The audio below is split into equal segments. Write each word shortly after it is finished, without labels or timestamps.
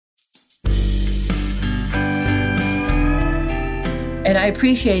And I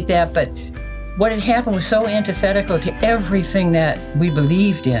appreciate that, but what had happened was so antithetical to everything that we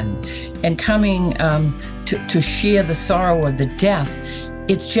believed in. And coming to share the sorrow of the death,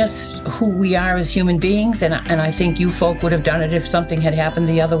 it's just who we are as human beings. And I think you folk would have done it if something had happened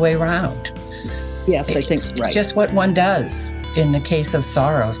the other way around. Yes, I think it's right. Just what one does in the case of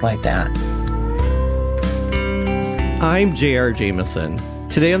sorrows like that. I'm J.R. Jamison.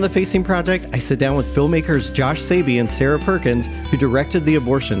 Today on The Facing Project, I sit down with filmmakers Josh Sabey and Sarah Perkins, who directed the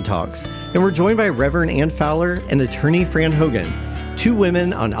abortion talks. And we're joined by Reverend Anne Fowler and attorney Fran Hogan, two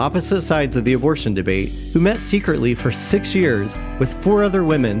women on opposite sides of the abortion debate who met secretly for 6 years with 4 other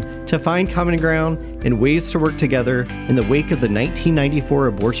women to find common ground and ways to work together in the wake of the 1994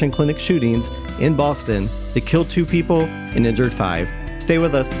 abortion clinic shootings in Boston that killed 2 people and injured 5. Stay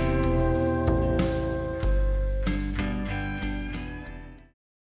with us.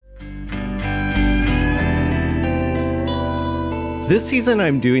 This season,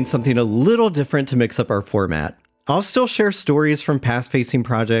 I'm doing something a little different to mix up our format. I'll still share stories from past Facing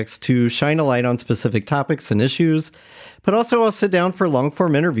projects to shine a light on specific topics and issues, but also I'll sit down for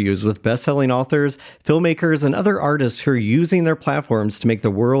long-form interviews with best-selling authors, filmmakers, and other artists who are using their platforms to make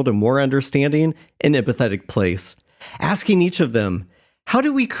the world a more understanding and empathetic place. Asking each of them, how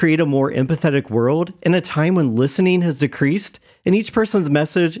do we create a more empathetic world in a time when listening has decreased and each person's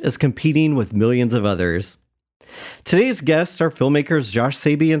message is competing with millions of others? Today's guests are filmmakers Josh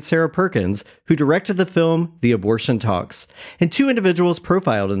Sabey and Sarah Perkins, who directed the film The Abortion Talks, and 2 individuals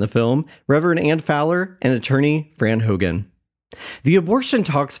profiled in the film, Reverend Anne Fowler and attorney Fran Hogan. The Abortion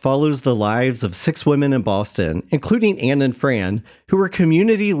Talks follows the lives of 6 women in Boston, including Anne and Fran, who were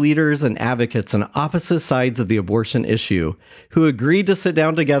community leaders and advocates on opposite sides of the abortion issue, who agreed to sit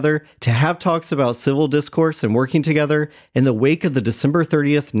down together to have talks about civil discourse and working together in the wake of the December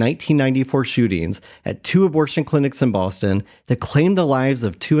 30th, 1994 shootings at 2 abortion clinics in Boston that claimed the lives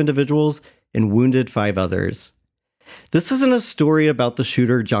of 2 individuals and wounded 5 others. This isn't a story about the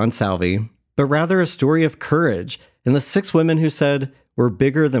shooter John Salvey, but rather a story of courage and the 6 women who said, we're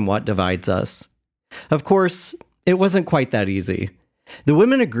bigger than what divides us. Of course, it wasn't quite that easy. The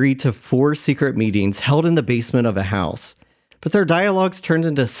women agreed to 4 secret meetings held in the basement of a house, but their dialogues turned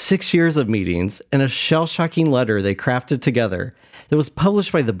into 6 years of meetings and a shell-shocking letter they crafted together that was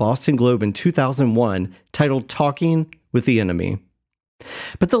published by the Boston Globe in 2001 titled Talking with the Enemy.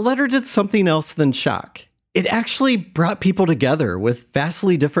 But the letter did something else than shock. It actually brought people together with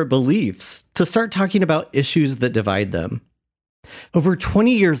vastly different beliefs to start talking about issues that divide them. Over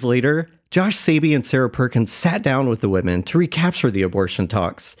 20 years later, Josh Sabey and Sarah Perkins sat down with the women to recapture the abortion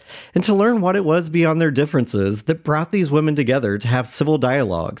talks and to learn what it was beyond their differences that brought these women together to have civil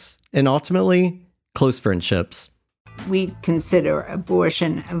dialogues and ultimately close friendships. We consider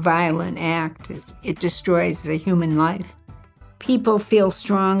abortion a violent act. It destroys a human life. People feel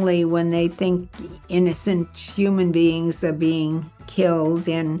strongly when they think innocent human beings are being killed,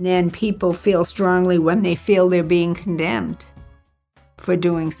 and then people feel strongly when they feel they're being condemned for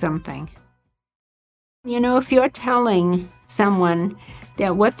doing something. You know, if you're telling someone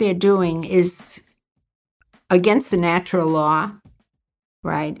that what they're doing is against the natural law,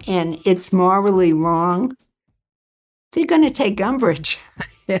 right, and it's morally wrong, they're going to take umbrage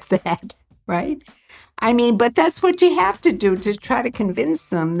at that, right? I mean, but that's what you have to do to try to convince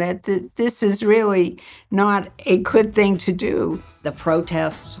them that this is really not a good thing to do. The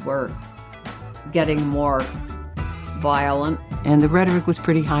protests were getting more violent. And the rhetoric was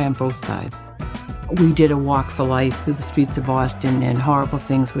pretty high on both sides. We did a walk for life through the streets of Boston, and horrible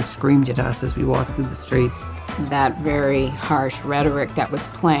things were screamed at us as we walked through the streets. That very harsh rhetoric that was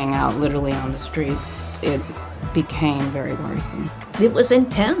playing out literally on the streets, it became very worrisome. It was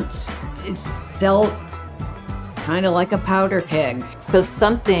intense. It felt kind of like a powder keg. So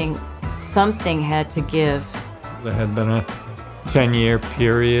something had to give. There had been a 10-year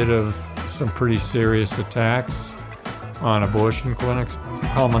period of some pretty serious attacks on abortion clinics,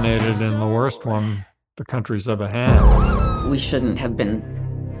 culminated in the worst one the country's ever had. We shouldn't have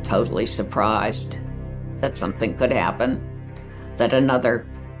been totally surprised that something could happen, that another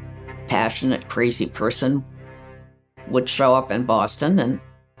passionate, crazy person would show up in Boston and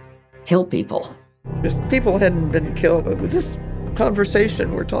kill people. If people hadn't been killed, this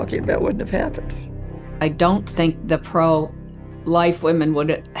conversation we're talking about wouldn't have happened. I don't think the pro-life women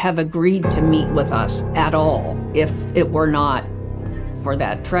would have agreed to meet with us at all if it were not for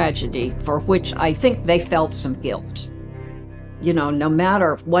that tragedy, for which I think they felt some guilt. You know, no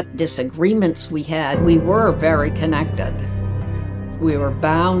matter what disagreements we had, we were very connected. We were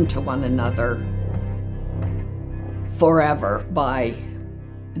bound to one another forever by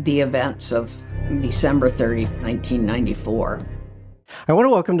the events of December 30, 1994. I want to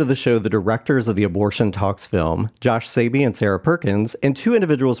welcome to the show the directors of the Abortion Talks film, Josh Sabey and Sarah Perkins, and two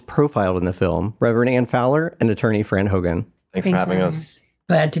individuals profiled in the film, Reverend Anne Fowler and attorney Fran Hogan. Thanks for having us.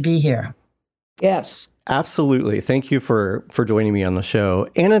 Glad to be here. Yes. Absolutely. Thank you for joining me on the show.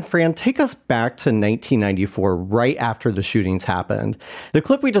 Anne and Fran, take us back to 1994, right after the shootings happened. The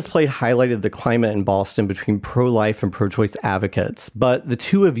clip we just played highlighted the climate in Boston between pro-life and pro-choice advocates. But the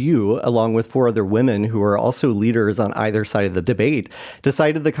two of you, along with four other women who are also leaders on either side of the debate,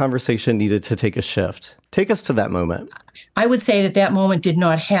 decided the conversation needed to take a shift. Take us to that moment. I would say that moment did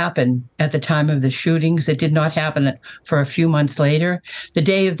not happen at the time of the shootings. It did not happen for a few months later. The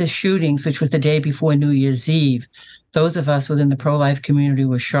day of the shootings, which was the day before New Year's Eve, those of us within the pro-life community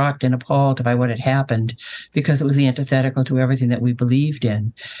were shocked and appalled by what had happened because it was antithetical to everything that we believed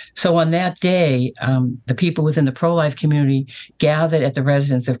in. So on that day, the people within the pro-life community gathered at the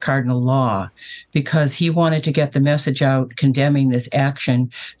residence of Cardinal Law because he wanted to get the message out condemning this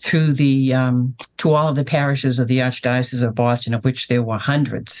action through to all of the parishes of the Archdiocese of Boston, of which there were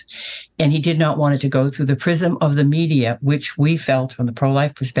hundreds. And he did not want it to go through the prism of the media, which we felt from the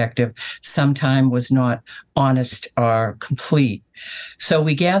pro-life perspective sometime was not honest or complete. So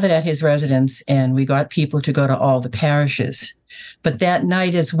we gathered at his residence and we got people to go to all the parishes. But that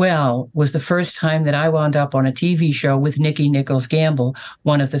night as well was the first time that I wound up on a TV show with Nikki Nichols Gamble,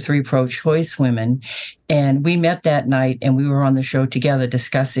 one of the three pro-choice women. And we met that night and we were on the show together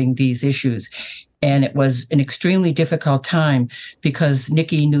discussing these issues. And it was an extremely difficult time because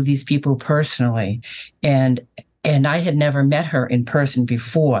Nikki knew these people personally. And I had never met her in person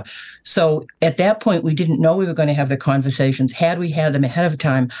before. So at that point, we didn't know we were going to have the conversations. Had we had them ahead of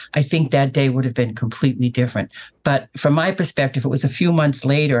time, I think that day would have been completely different. But from my perspective, it was a few months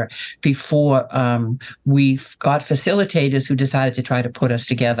later before we got facilitators who decided to try to put us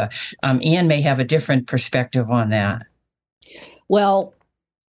together. Anne may have a different perspective on that. Well,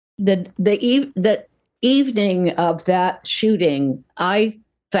 the evening of that shooting, I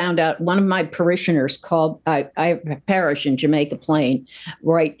found out one of my parishioners called, I have a parish in Jamaica Plain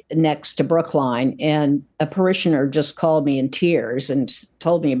right next to Brookline, and a parishioner just called me in tears and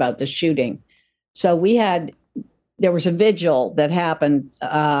told me about the shooting. So there was a vigil that happened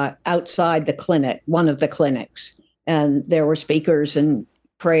outside the clinic, one of the clinics, and there were speakers and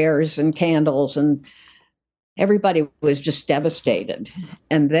prayers and candles, and everybody was just devastated.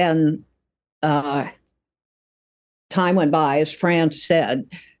 And then time went by, as Fran said,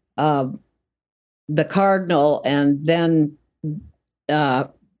 the Cardinal and then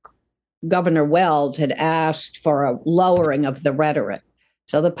Governor Wells had asked for a lowering of the rhetoric.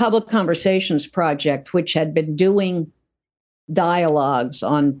 So the Public Conversations Project, which had been doing dialogues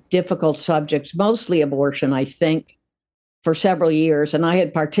on difficult subjects, mostly abortion, I think, for several years, and I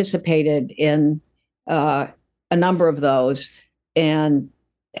had participated in a number of those. And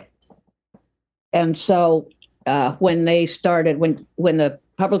so when the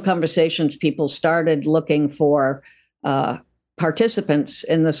Public Conversations people started looking for participants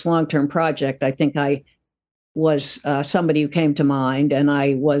in this long-term project, I think I was somebody who came to mind, and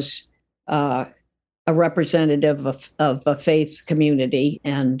I was a representative of a faith community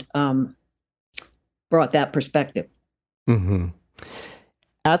and brought that perspective. Mm-hmm.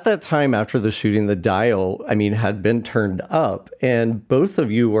 At that time, after the shooting, the dial, had been turned up, and both of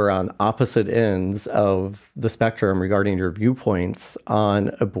you were on opposite ends of the spectrum regarding your viewpoints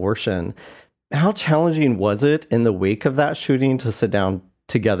on abortion. How challenging was it in the wake of that shooting to sit down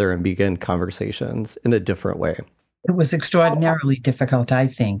together and begin conversations in a different way? It was extraordinarily difficult, I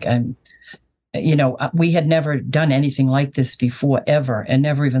think. And, we had never done anything like this before, ever, and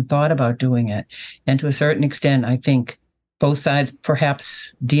never even thought about doing it. And to a certain extent, I think both sides,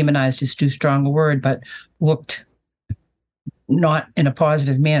 perhaps demonized is too strong a word, but looked not in a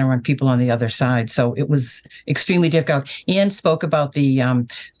positive manner on people on the other side. So it was extremely difficult. Anne spoke about the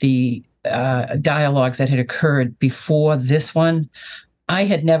dialogues that had occurred before this one. I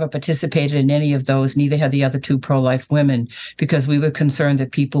had never participated in any of those, neither had the other two pro-life women, because we were concerned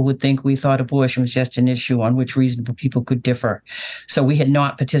that people would think we thought abortion was just an issue on which reasonable people could differ. So we had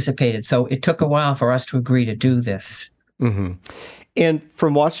not participated. So it took a while for us to agree to do this. Mm-hmm. And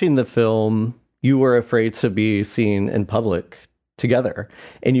from watching the film, you were afraid to be seen in public together,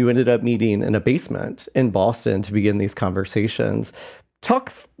 and you ended up meeting in a basement in Boston to begin these conversations.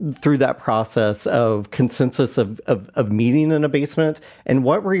 Talk through that process of consensus of meeting in a basement, and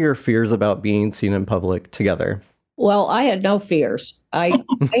what were your fears about being seen in public together? Well, I had no fears. I'm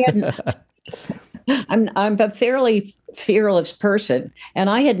a fairly fearless person, and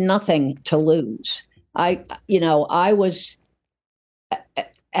I had nothing to lose. I was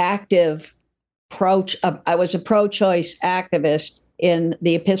active I was a pro-choice activist in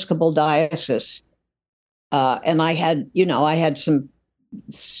the Episcopal diocese. And I had some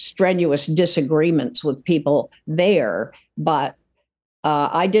strenuous disagreements with people there, but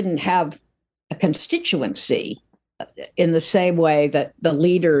I didn't have a constituency in the same way that the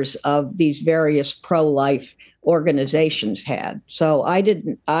leaders of these various pro-life organizations had. So I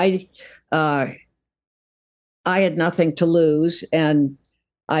had nothing to lose, and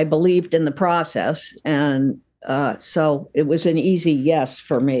I believed in the process, and so it was an easy yes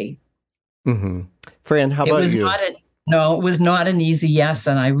for me. Mm-hmm. Fran, how about you? No, it was not an easy yes,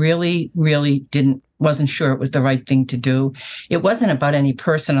 and I really, really wasn't sure it was the right thing to do. It wasn't about any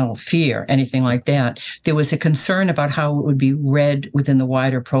personal fear, anything like that. There was a concern about how it would be read within the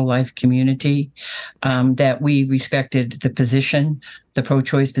wider pro-life community, that we respected the position, the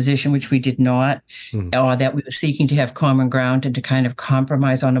pro-choice position, which we did not, or that we were seeking to have common ground and to kind of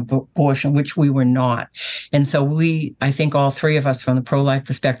compromise on abortion, which we were not. And so I think all three of us from the pro-life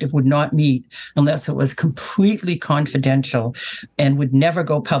perspective would not meet unless it was completely confidential and would never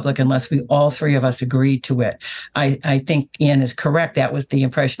go public unless we all three of us agreed to it. I think Anne is correct. That was the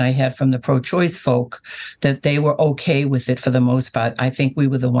impression I had from the pro-choice folk, that they were okay with it for the most part. I think we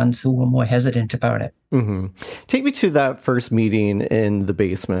were the ones who were more hesitant about it. Mm-hmm. Take me to that first meeting in the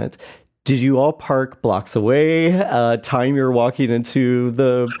basement. Did you all park blocks away? Time you're walking into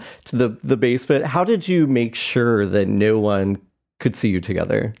the basement. How did you make sure that no one could see you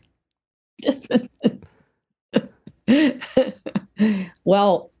together?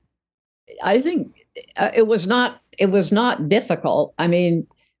 Well, I think it was not difficult. I mean,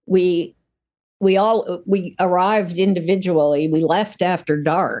 we arrived individually. We left after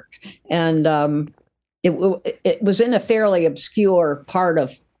dark, and it was in a fairly obscure part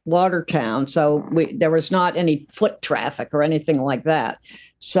of Watertown, so there was not any foot traffic or anything like that.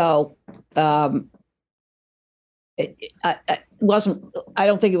 So it wasn't. I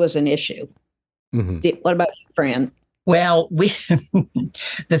don't think it was an issue. Mm-hmm. What about you, Fran? Well,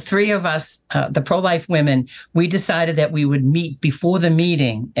 the three of us, the pro-life women, we decided that we would meet before the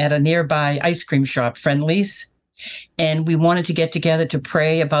meeting at a nearby ice cream shop, Friendly's. And we wanted to get together to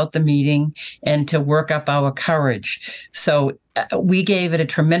pray about the meeting and to work up our courage. So we gave it a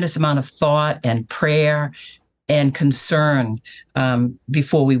tremendous amount of thought and prayer and concern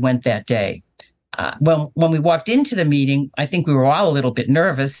before we went that day. When we walked into the meeting, I think we were all a little bit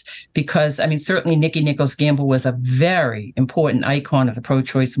nervous because, I mean, certainly Nikki Nichols Gamble was a very important icon of the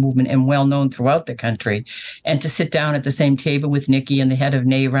pro-choice movement and well known throughout the country. And to sit down at the same table with Nikki and the head of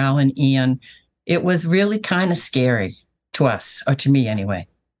NARAL and Ian, it was really kind of scary to us, or to me anyway.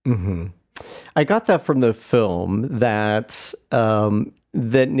 Mm-hmm. I got that from the film that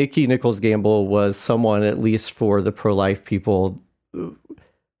Nikki Nichols Gamble was someone, at least for the pro-life people,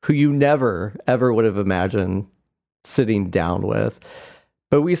 who you never, ever would have imagined sitting down with.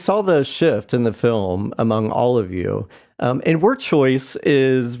 But we saw the shift in the film among all of you. And word choice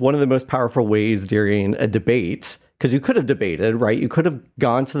is one of the most powerful ways during a debate, because you could have debated, right? You could have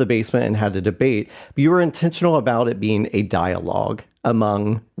gone to the basement and had a debate, but you were intentional about it being a dialogue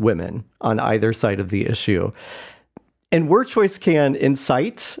among women on either side of the issue. And word choice can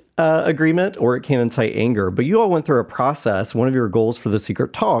incite agreement or it can incite anger. But you all went through a process. One of your goals for the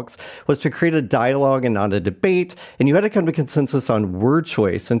Secret Talks was to create a dialogue and not a debate. And you had to come to consensus on word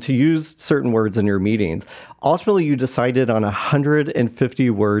choice and to use certain words in your meetings. Ultimately, you decided on 150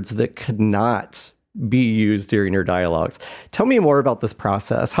 words that could not be used during your dialogues. Tell me more about this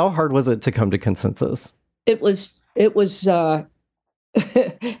process. How hard was it to come to consensus? It was it was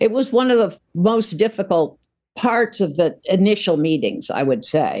one of the most difficult parts of the initial meetings, I would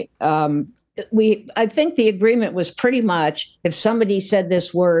say. I think the agreement was pretty much if somebody said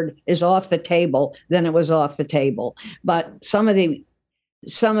this word is off the table, then it was off the table. But some of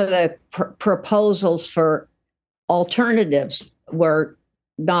the proposals for alternatives were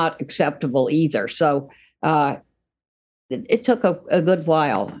not acceptable either. So it took a good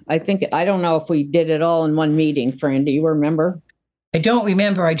while. I don't know if we did it all in one meeting, Fran. Do you remember? I don't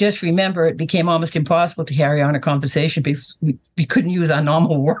remember. I just remember it became almost impossible to carry on a conversation because we couldn't use our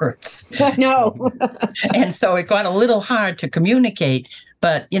normal words. No. And so it got a little hard to communicate.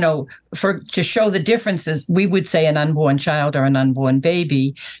 But, to show the differences, we would say an unborn child or an unborn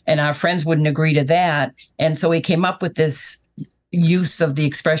baby, and our friends wouldn't agree to that. And so we came up with this use of the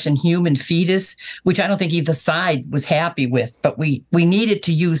expression human fetus, which I don't think either side was happy with, but we needed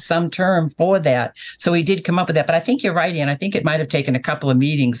to use some term for that. So we did come up with that. But I think you're right, Anne. I think it might have taken a couple of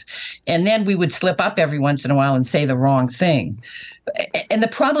meetings. And then we would slip up every once in a while and say the wrong thing. And the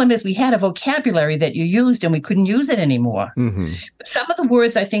problem is we had a vocabulary that you used and we couldn't use it anymore. Mm-hmm. Some of the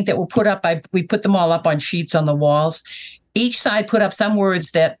words I think that were put up, we put them all up on sheets on the walls. each side put up some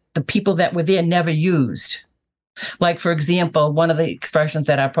words that the people that were there never used. Like, for example, one of the expressions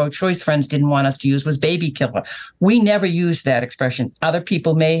that our pro-choice friends didn't want us to use was baby killer. We never used that expression. Other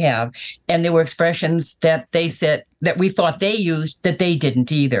people may have. And there were expressions that they said that we thought they used that they didn't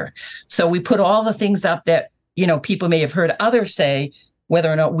either. So we put all the things up that, people may have heard others say,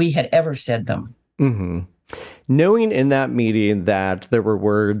 whether or not we had ever said them. Mm-hmm. Knowing in that meeting that there were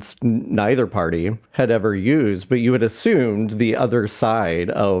words neither party had ever used, but you had assumed the other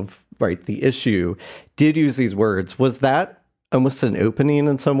side of the issue did use these words. Was that almost an opening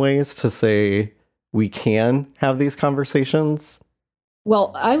in some ways to say we can have these conversations?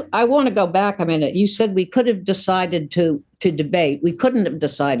 Well, I want to go back a minute. You said we could have decided to debate. We couldn't have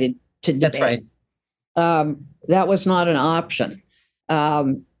decided to debate. That's right. That was not an option.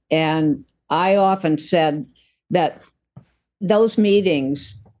 And I often said that those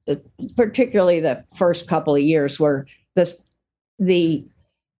meetings, particularly the first couple of years, were the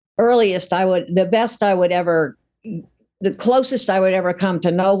closest I would ever come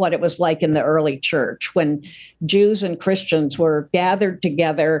to know what it was like in the early church, when Jews and Christians were gathered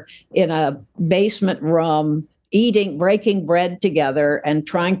together in a basement room, breaking bread together and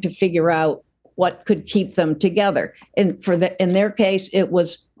trying to figure out what could keep them together. And in their case, it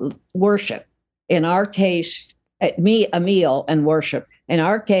was worship. In our case, a meal and worship. In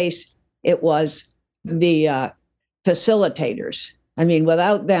our case, it was the facilitators. I mean,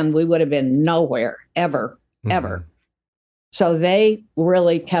 without them, we would have been nowhere, ever. So they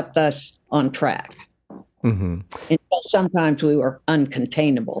really kept us on track. And sometimes we were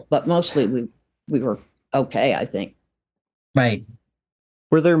uncontainable, but mostly we were okay, I think. Right.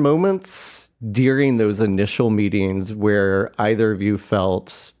 Were there moments during those initial meetings where either of you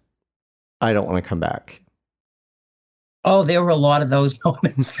felt, I don't want to come back? Oh, there were a lot of those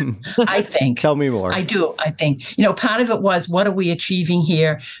moments, I think. Tell me more. I do. I think, part of it was, what are we achieving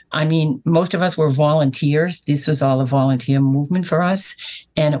here? I mean, most of us were volunteers. This was all a volunteer movement for us.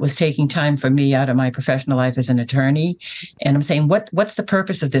 And it was taking time for me out of my professional life as an attorney. And I'm saying, what's the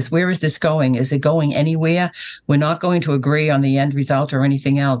purpose of this? Where is this going? Is it going anywhere? We're not going to agree on the end result or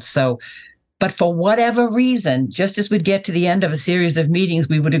anything else. So, but for whatever reason, just as we'd get to the end of a series of meetings,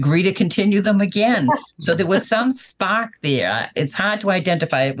 we would agree to continue them again. So there was some spark there. It's hard to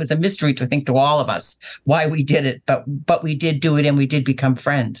identify. It was a mystery to all of us why we did it, but we did do it, and we did become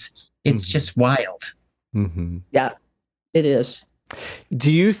friends. It's just wild. Yeah, it is.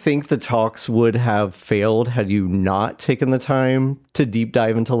 Do you think the talks would have failed had you not taken the time to deep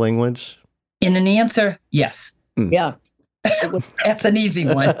dive into language? In an answer, yes. Yeah. That's an easy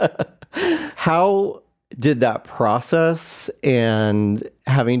one. How did that process and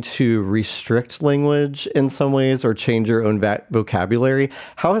having to restrict language in some ways or change your own vocabulary,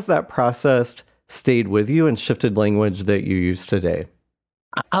 how has that process stayed with you and shifted language that you use today?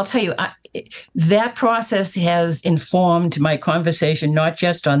 I'll tell you, that process has informed my conversation, not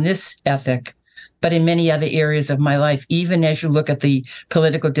just on this ethic, but in many other areas of my life, even as you look at the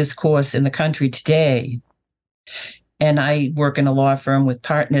political discourse in the country today. And I work in a law firm with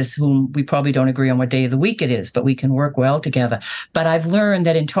partners whom we probably don't agree on what day of the week it is, but we can work well together. But I've learned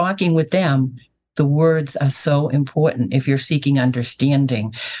that in talking with them, the words are so important if you're seeking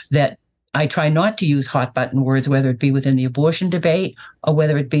understanding, that I try not to use hot button words, whether it be within the abortion debate or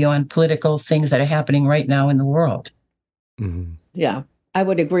whether it be on political things that are happening right now in the world. Yeah, I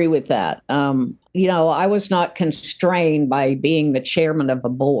would agree with that. I was not constrained by being the chairperson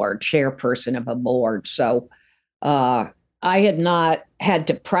of a board. So I had not had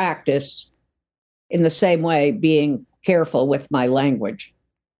to practice in the same way being careful with my language.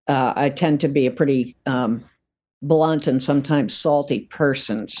 I tend to be a pretty blunt and sometimes salty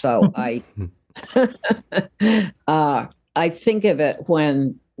person. So I think of it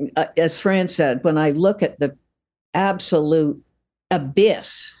when, as Fran said, when I look at the absolute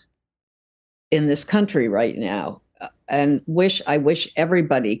abyss in this country right now, and I wish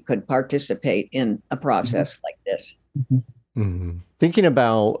everybody could participate in a process like this. Thinking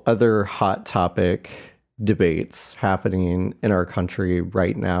about other hot topic debates happening in our country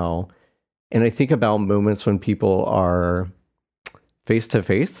right now, and I think about moments when people are face to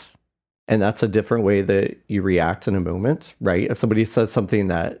face, and that's a different way that you react in a moment, right? If somebody says something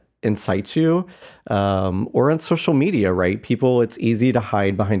that incites you, or on social media, right? People, it's easy to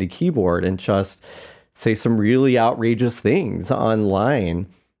hide behind a keyboard and just say some really outrageous things online.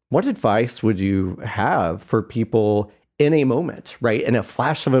 What advice would you have for people in a moment, right? In a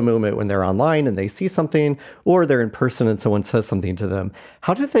flash of a moment when they're online and they see something, or they're in person and someone says something to them?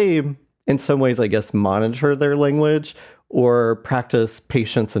 How do they, in some ways, I guess, monitor their language or practice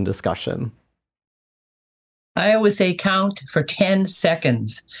patience and discussion? I always say count for 10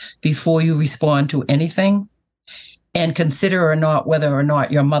 seconds before you respond to anything, and consider or not whether or not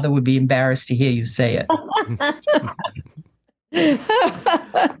your mother would be embarrassed to hear you say it.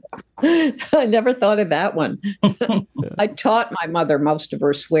 I never thought of that one. I taught my mother most of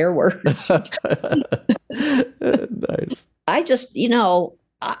her swear words. Nice. I just,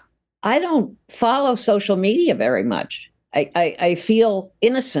 I don't follow social media very much. I feel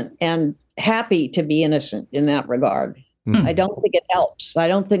innocent and happy to be innocent in that regard. I don't think it helps. I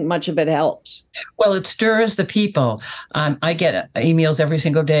don't think much of it helps. Well, it stirs the people. I get emails every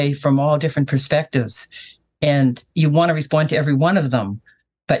single day from all different perspectives, and you want to respond to every one of them,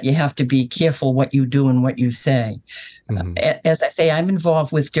 but you have to be careful what you do and what you say. As I say, I'm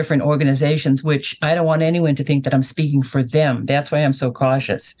involved with different organizations, which I don't want anyone to think that I'm speaking for them. That's why I'm so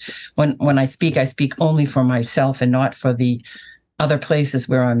cautious. When I speak only for myself and not for the other places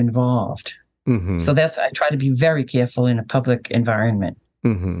where I'm involved. So I try to be very careful in a public environment.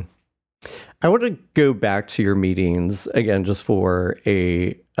 I want to go back to your meetings again, just for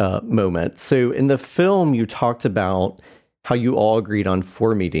a moment. So in the film, you talked about how you all agreed on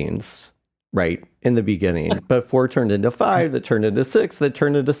 4 meetings, right, in the beginning, but 4 turned into 5, that turned into 6, that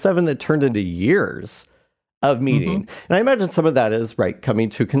turned into 7, that turned into years of meeting. And I imagine some of that is, right, coming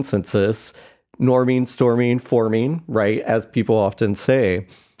to consensus, norming, storming, forming, right, as people often say.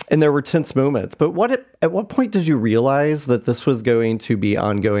 And there were tense moments. But at what point did you realize that this was going to be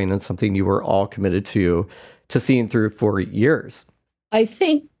ongoing and something you were all committed to seeing through for years? I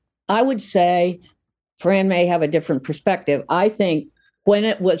think I would say, Fran may have a different perspective. I think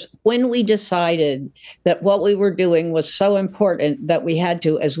when we decided that what we were doing was so important that we had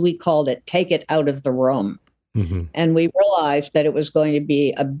to, as we called it, take it out of the room. And we realized that it was going to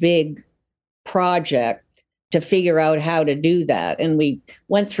be a big project to figure out how to do that. And we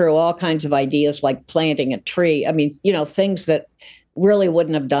went through all kinds of ideas like planting a tree. I mean, things that really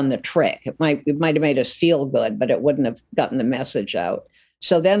wouldn't have done the trick. It might have made us feel good, but it wouldn't have gotten the message out.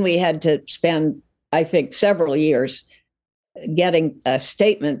 So then we had to spend, I think, several years getting a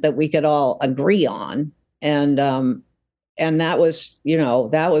statement that we could all agree on. And that was,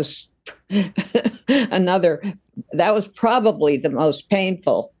 that was that was probably the most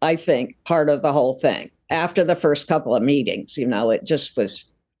painful, I think, part of the whole thing. After the first couple of meetings, it just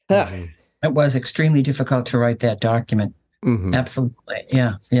was. It was extremely difficult to write that document. Absolutely.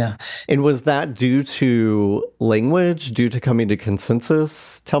 Yeah. And was that due to language, due to coming to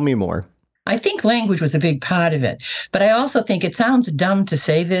consensus? Tell me more. I think language was a big part of it. But I also think it sounds dumb to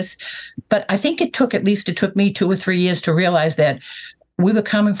say this, but I think it took me 2 or 3 years to realize that we were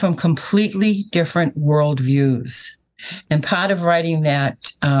coming from completely different worldviews. And part of writing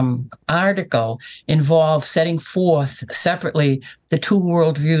that article involved setting forth separately the 2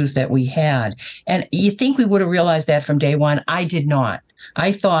 worldviews that we had. And you think we would have realized that from day one. I did not.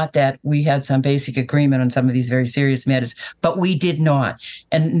 I thought that we had some basic agreement on some of these very serious matters, but we did not.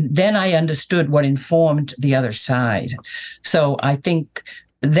 And then I understood what informed the other side. So I think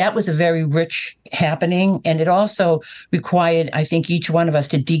that was a very rich happening. And it also required, I think, each one of us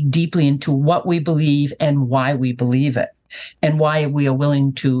to dig deeply into what we believe and why we believe it, and why we are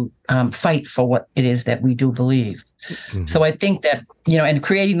willing to fight for what it is that we do believe. So I think that, and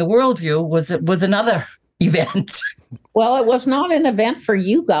creating the worldview was another event. Well, it was not an event for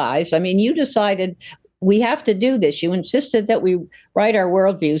you guys. I mean, you decided we have to do this. You insisted that we write our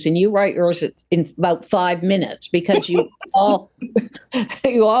worldviews, and you write yours in about 5 minutes because you all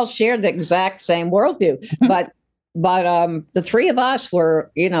shared the exact same worldview. But the 3 of us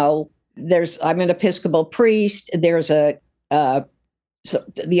were, I'm an Episcopal priest. There's so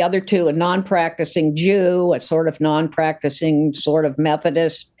the other 2, a non-practicing Jew, a sort of non-practicing sort of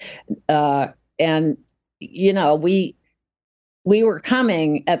Methodist, and we were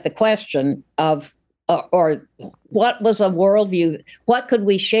coming at the question of. Or what was a worldview? What could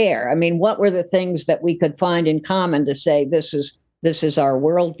we share? I mean, what were the things that we could find in common to say this is our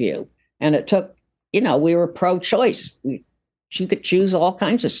worldview? And it took, we were pro-choice. You could choose all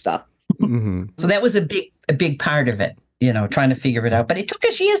kinds of stuff. So that was a big part of it, trying to figure it out. But it took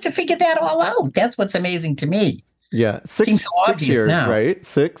us years to figure that all out. That's what's amazing to me. Yeah, 6 years, now. Right?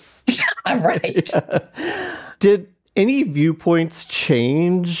 6. Yeah, right. Yeah. Did any viewpoints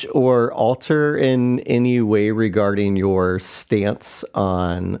change or alter in any way regarding your stance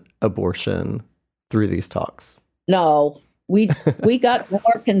on abortion through these talks? No, we got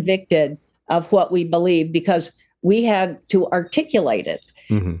more convicted of what we believed because we had to articulate it.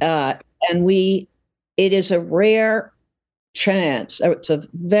 And it is a rare chance. It's a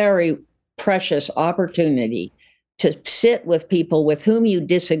very precious opportunity to sit with people with whom you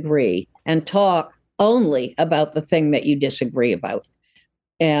disagree and talk only about the thing that you disagree about.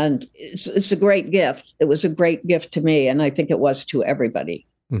 And it's a great gift. It was a great gift to me, and I think it was to everybody.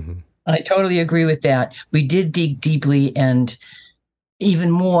 Mm-hmm. I totally agree with that. We did dig deeply and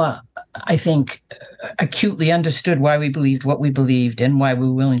even more, I think, acutely understood why we believed what we believed and why we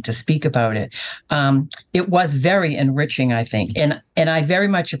were willing to speak about it. It was very enriching, I think. And I very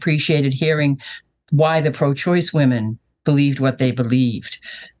much appreciated hearing why the pro-choice women believed what they believed.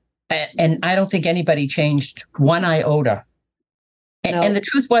 And I don't think anybody changed one iota. No. And the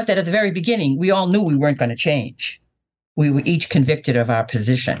truth was that at the very beginning, we all knew we weren't going to change. We were each convicted of our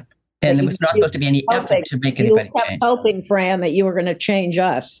position. And there was not supposed to be any effort to make anybody change. You kept hoping, Fran, that you were going to change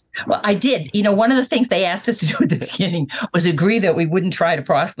us. Well, I did. One of the things they asked us to do at the beginning was agree that we wouldn't try to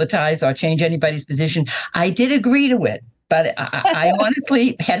proselytize or change anybody's position. I did agree to it. But I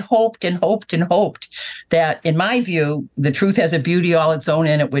honestly had hoped and hoped and hoped that, in my view, the truth has a beauty all its own,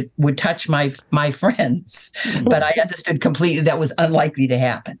 and it would touch my friends. But I understood completely that was unlikely to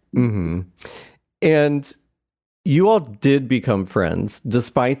happen. Mm-hmm. And you all did become friends,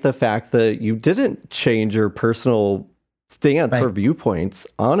 despite the fact that you didn't change your personal stance or viewpoints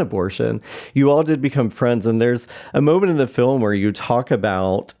on abortion. You all did become friends. And there's a moment in the film where you talk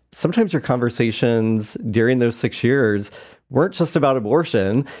about sometimes your conversations during those 6 years weren't just about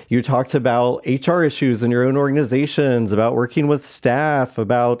abortion. You talked about HR issues in your own organizations, about working with staff,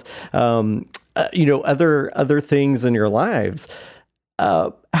 about other things in your lives.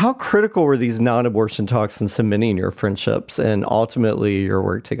 How critical were these non-abortion talks in cementing your friendships and ultimately your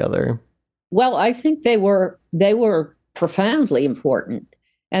work together? Well, I think they were profoundly important.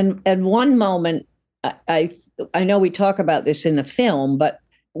 And one moment, I know we talk about this in the film, but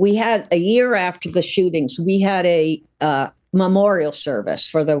we had a year after the shootings, we had a memorial service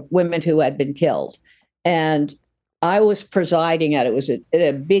for the women who had been killed. And I was presiding at it. It was at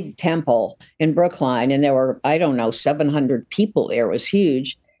a big temple in Brookline, and there were, 700 people there. It was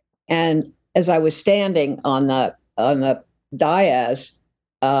huge. And as I was standing on the dais,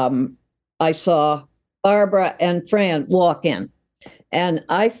 I saw Barbara and Fran walk in. And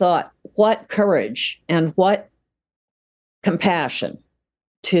I thought, what courage and what compassion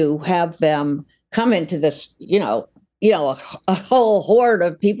to have them come into this, a whole horde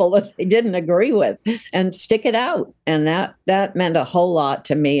of people that they didn't agree with and stick it out. And that meant a whole lot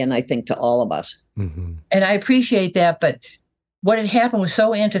to me, and I think to all of us. Mm-hmm. And I appreciate that, but what had happened was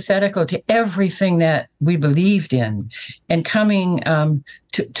so antithetical to everything that we believed in, and coming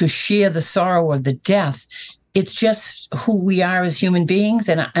to share the sorrow of the death. It's just who we are as human beings,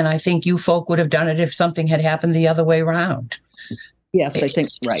 and I think you folk would have done it if something had happened the other way around. Yes, I think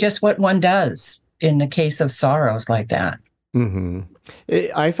it's just what one does in the case of sorrows like that. Mm-hmm.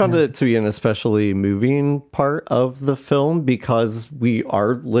 I found it to be an especially moving part of the film because we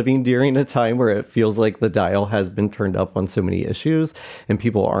are living during a time where it feels like the dial has been turned up on so many issues and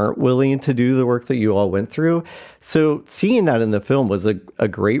people aren't willing to do the work that you all went through. So seeing that in the film was a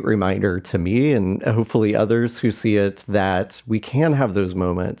great reminder to me, and hopefully others who see it, that we can have those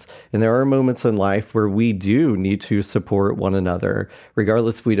moments. And there are moments in life where we do need to support one another,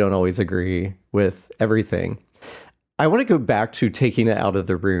 regardless if we don't always agree with everything. I want to go back to taking it out of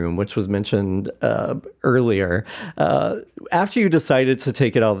the room, which was mentioned earlier. After you decided to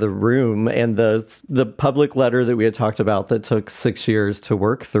take it out of the room, and the public letter that we had talked about that took 6 years to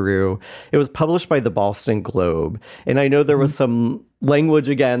work through, it was published by the Boston Globe. And I know there was some language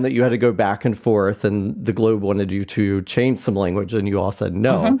again that you had to go back and forth, and the Globe wanted you to change some language, and you all said,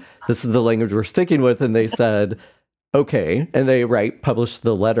 no, this is the language we're sticking with. And they said, okay. And they published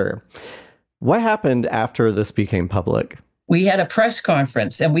the letter. What happened after this became public? We had a press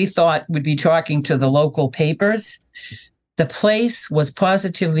conference, and we thought we'd be talking to the local papers. The place was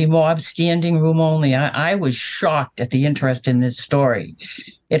positively mob, standing room only. I was shocked at the interest in this story.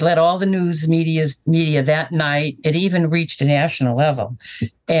 It led all the news media that night. It even reached a national level.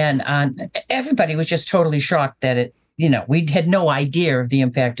 And everybody was just totally shocked that we had no idea of the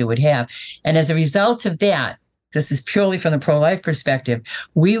impact it would have. And as a result of that, this is purely from the pro-life perspective,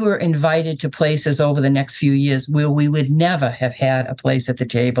 we were invited to places over the next few years where we would never have had a place at the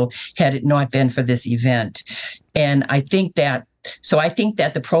table had it not been for this event. And I think that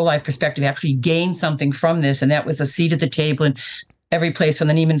the pro-life perspective actually gained something from this, and that was a seat at the table in every place from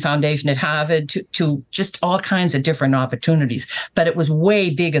the Neiman Foundation at Harvard to just all kinds of different opportunities. But it was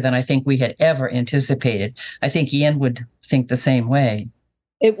way bigger than I think we had ever anticipated. I think Ian would think the same way.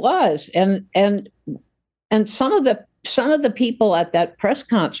 It was. And some of the people at that press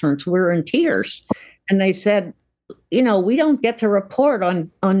conference were in tears, and they said, we don't get to report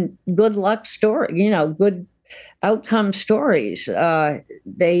on good luck story, good outcome stories.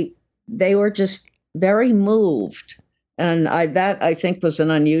 They were just very moved. And that I think was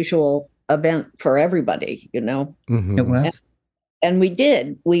an unusual event for everybody, you know. Mm-hmm. It was. And we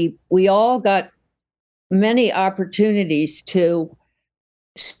did. We all got many opportunities to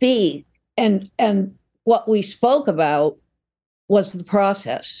speak. And what we spoke about was the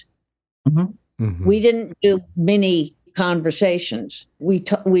process. Mm-hmm. Mm-hmm. We didn't do mini conversations. We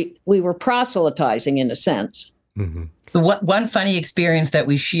were proselytizing in a sense. Mm-hmm. One funny experience that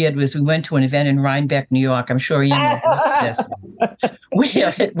we shared was we went to an event in Rhinebeck, New York. I'm sure Ian remembers this,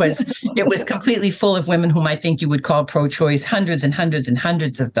 where it was completely full of women whom I think you would call pro-choice, hundreds and hundreds and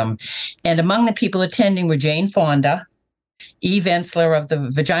hundreds of them. And among the people attending were Jane Fonda, Eve Ensler of the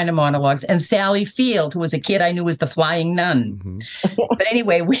Vagina Monologues, and Sally Field, who was a kid I knew was the Flying Nun. Mm-hmm. But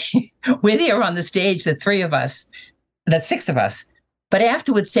anyway, we're there on the stage, the six of us. But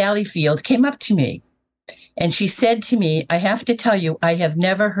afterwards, Sally Field came up to me. And she said to me, I have to tell you, I have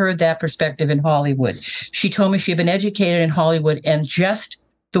never heard that perspective in Hollywood. She told me she'd been educated in Hollywood and just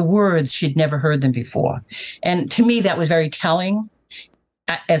the words, she'd never heard them before. And to me, that was very telling.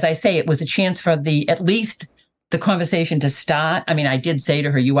 As I say, it was a chance for at least the conversation to start. I mean, I did say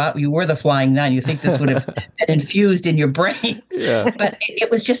to her, you were the Flying Nun. You think this would have been infused in your brain. Yeah. But it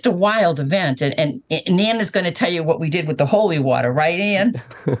was just a wild event. And Anne is going to tell you what we did with the holy water, right, Anne?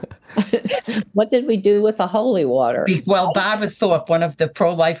 What did we do with the holy water? Well, Barbara Thorpe, one of the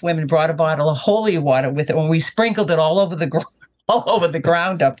pro-life women, brought a bottle of holy water with it when we sprinkled it all over the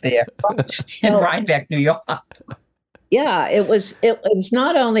ground up there in Rhinebeck, New York. Yeah, it was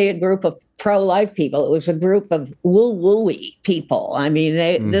not only a group of pro-life people, it was a group of woo-woo-y people. I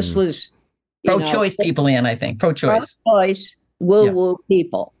mean, this was pro-choice people, Anne, I think. Pro-choice. Pro-choice, woo-woo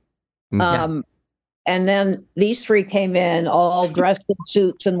people. Mm-hmm. And then these three came in all dressed in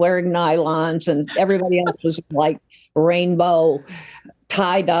suits and wearing nylons, and everybody else was like rainbow,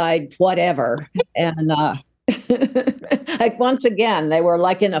 tie-dyed, whatever. And like once again, they were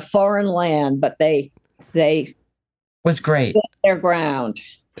like in a foreign land, but they was great. stood their ground.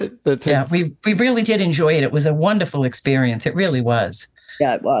 Yeah, we really did enjoy it. It was a wonderful experience. It really was.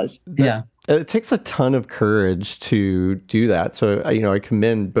 Yeah, it was. Yeah. It takes a ton of courage to do that. So, I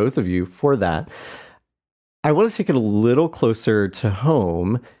commend both of you for that. I want to take it a little closer to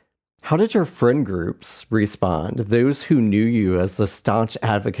home. How did your friend groups respond? Those who knew you as the staunch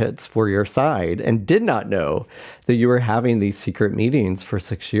advocates for your side and did not know that you were having these secret meetings for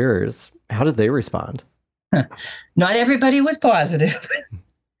 6 years. How did they respond? Not everybody was positive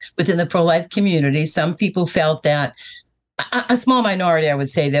within the pro-life community. Some people felt that, a small minority, I would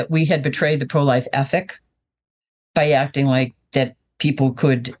say, that we had betrayed the pro-life ethic by acting like that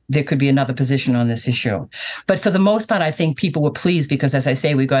there could be another position on this issue. But for the most part, I think people were pleased because, as I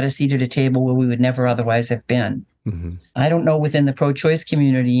say, we got a seat at a table where we would never otherwise have been. Mm-hmm. I don't know within the pro-choice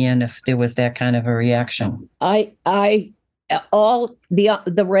community, Ian, if there was that kind of a reaction. The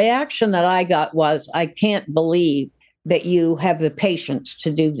reaction that I got was, I can't believe that you have the patience to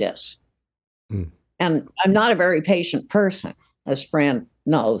do this. Mm. And I'm not a very patient person, as Fran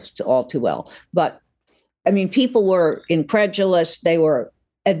knows all too well. But I mean, people were incredulous. They were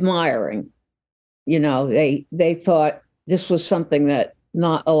admiring. They thought this was something that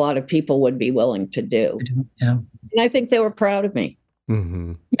not a lot of people would be willing to do. Yeah. And I think they were proud of me.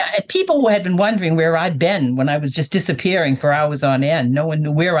 Mm-hmm. Yeah, and people had been wondering where I'd been when I was just disappearing for hours on end. No one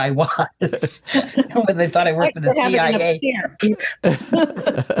knew where I was. They thought I worked for the CIA.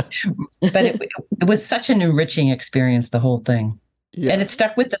 But it was such an enriching experience, the whole thing. Yeah. And it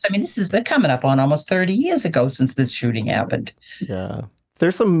stuck with us. I mean, this has been coming up on almost 30 years ago since this shooting happened. Yeah.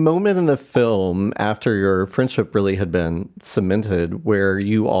 There's a moment in the film after your friendship really had been cemented where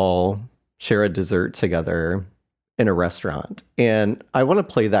you all share a dessert together in a restaurant. And I want to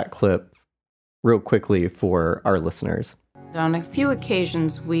play that clip real quickly for our listeners. On a few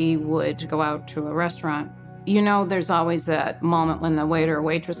occasions, we would go out to a restaurant. There's always that moment when the waiter or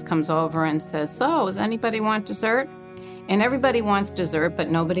waitress comes over and says, "So, does anybody want dessert?" And everybody wants dessert, but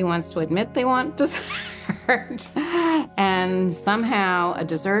nobody wants to admit they want dessert. And somehow a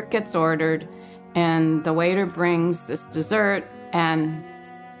dessert gets ordered, and the waiter brings this dessert and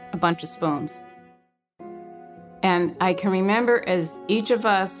a bunch of spoons. And I can remember as each of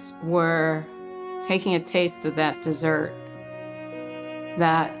us were taking a taste of that dessert,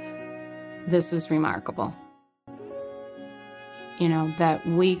 that this is remarkable. That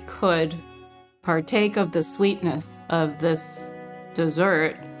we could partake of the sweetness of this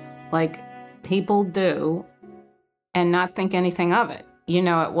dessert like people do and not think anything of it.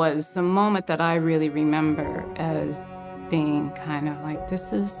 It was a moment that I really remember as being kind of like,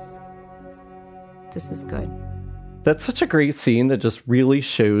 this is good. That's such a great scene that just really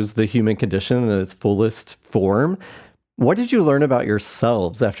shows the human condition in its fullest form. What did you learn about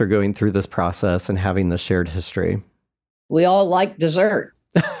yourselves after going through this process and having this shared history? We all like dessert.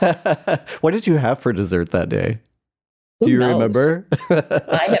 What did you have for dessert that day? Do you remember?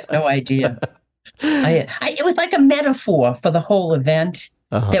 I have no idea. It was like a metaphor for the whole event.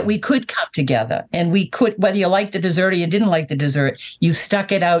 That we could come together, and we could, whether you liked the dessert or you didn't like the dessert, you stuck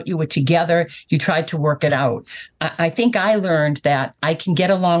it out, you were together, you tried to work it out. I think I learned that I can get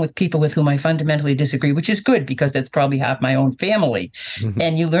along with people with whom I fundamentally disagree, which is good because that's probably half my own family.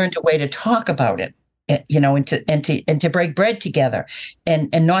 And you learned a way to talk about it, and to break bread together, and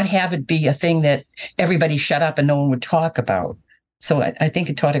not have it be a thing that everybody shut up and no one would talk about. So I think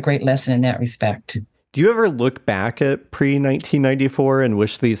it taught a great lesson in that respect. Do you ever look back at pre-1994 and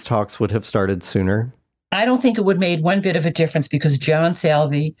wish these talks would have started sooner? I don't think it would have made one bit of a difference because John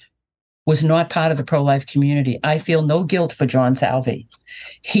Salvi was not part of the pro-life community. I feel no guilt for John Salvi.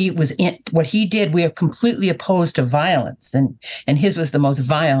 What he did, we are completely opposed to violence, and his was the most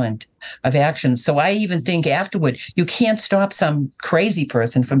violent of actions. So I even think afterward, you can't stop some crazy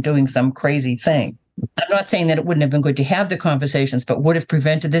person from doing some crazy thing. I'm not saying that it wouldn't have been good to have the conversations, but would have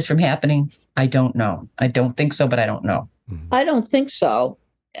prevented this from happening? I don't know. I don't think so, but I don't know. I don't think so,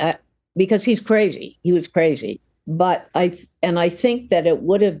 because he's crazy. He was crazy. But I think that it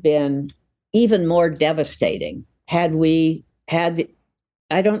would have been even more devastating had we had,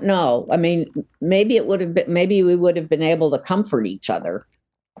 I don't know. I mean, maybe we would have been able to comfort each other.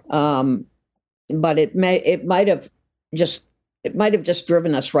 But it might have just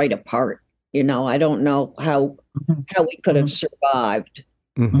driven us right apart. I don't know how we could have survived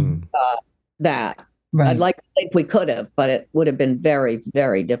that. Right. I'd like to think we could have, but it would have been very,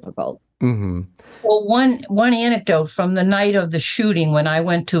 very difficult. Well, one anecdote from the night of the shooting when I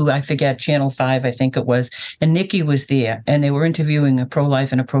went to, I forget, Channel 5, I think it was, and Nikki was there, and they were interviewing a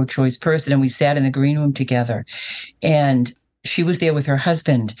pro-life and a pro-choice person, and we sat in the green room together, and she was there with her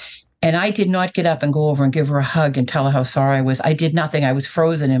husband. And I did not get up and go over and give her a hug and tell her how sorry I was. I did nothing. I was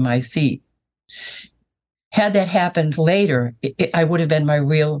frozen in my seat. Had that happened later, I would have been my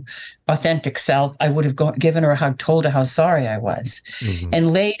real, authentic self. I would have given her a hug, told her how sorry I was.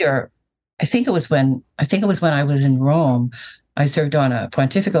 And later, I think it was when I was in Rome. I served on a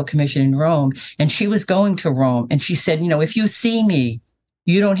pontifical commission in Rome, and she was going to Rome, and she said, if you see me,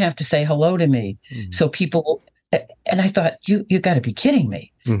 you don't have to say hello to me. So people. And I thought, you got to be kidding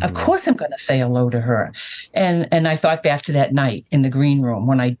me. Of course I'm going to say hello to her. And I thought back to that night in the green room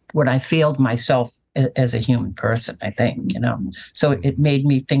when I failed myself as a human person, I think, So it made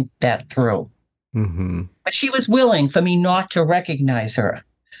me think that through. But she was willing for me not to recognize her,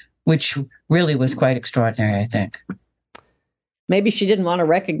 which really was quite extraordinary, I think. Maybe she didn't want to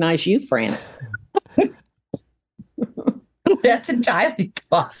recognize you, Fran. That's entirely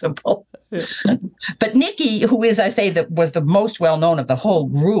possible. But Nikki, who is, I say, that was the most well-known of the whole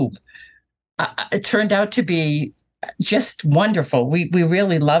group, it turned out to be just wonderful. We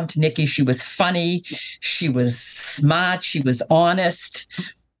really loved Nikki. She was funny. She was smart. She was honest.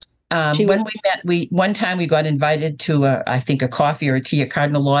 When we met, one time we got invited to, I think, a coffee or a tea at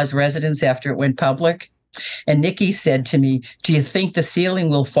Cardinal Law's residence after it went public. And Nikki said to me, "Do you think the ceiling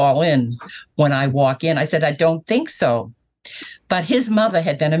will fall in when I walk in?" I said, "I don't think so." But his mother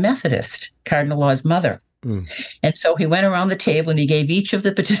had been a Methodist, Cardinal Law's mother. And so he went around the table and he gave each of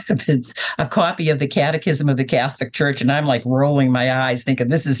the participants a copy of the Catechism of the Catholic Church. And I'm like rolling my eyes thinking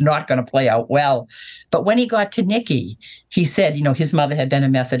this is not going to play out well. But when he got to Nikki, he said, his mother had been a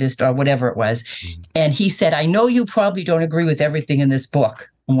Methodist or whatever it was. And he said, "I know you probably don't agree with everything in this book."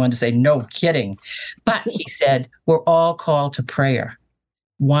 I wanted to say, no kidding. But he said, "We're all called to prayer.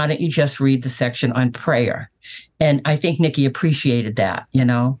 Why don't you just read the section on prayer?" And I think Nikki appreciated that,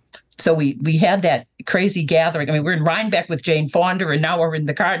 So we had that crazy gathering. I mean, we're in Rhinebeck with Jane Fonda, and now we're in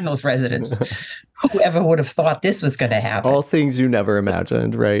the Cardinal's residence. Whoever would have thought this was going to happen? All things you never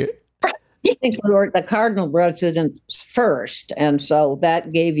imagined, right? I think we were at the Cardinal residence first, and so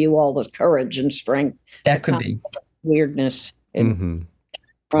that gave you all the courage and strength. That could be. Weirdness in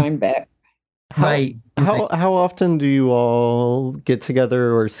Rhinebeck. Right. How often do you all get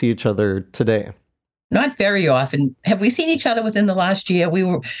together or see each other today? Not very often. Have we seen each other within the last year?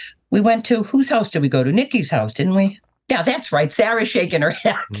 We went to, whose house did we go to? Nikki's house, didn't we? Yeah, that's right. Sarah's shaking her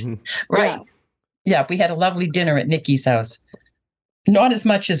head. Right. Yeah, we had a lovely dinner at Nikki's house. Not as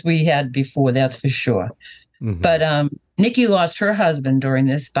much as we had before, that's for sure. But Nikki lost her husband during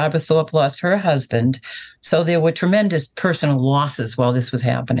this. Barbara Thorpe lost her husband. So there were tremendous personal losses while this was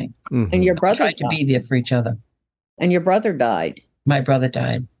happening. And your brother tried to be there for each other. And your brother died. My brother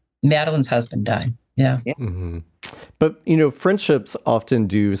died. Madeline's husband died. Yeah. Mm-hmm. But, friendships often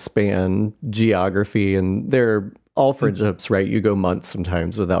do span geography, and they're all friendships, right? You go months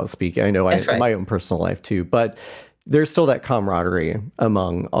sometimes without speaking. I know my own personal life too, but there's still that camaraderie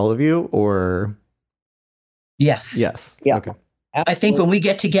among all of you, or? Yes. Yes. Yeah. Okay. I think when we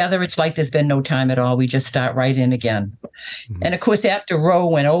get together, it's like there's been no time at all. We just start right in again. Mm-hmm. And of course, after Roe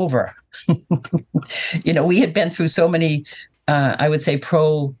went over, we had been through so many, I would say,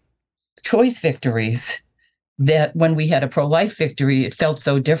 pro-choice victories that when we had a pro-life victory, it felt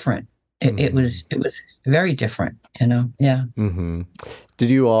so different. It was very different, Yeah. Mm-hmm. Did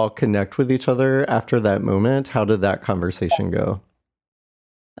you all connect with each other after that moment? How did that conversation go?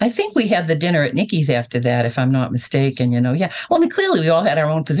 I think we had the dinner at Nikki's after that, if I'm not mistaken. Yeah. Well, I mean, clearly we all had our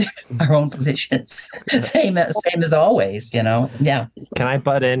own positions, same as always. Yeah. Can I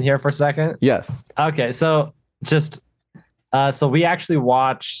butt in here for a second? Yes. Okay. So just so we actually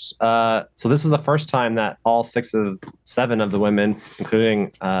watched. So this was the first time that all 7 of the women,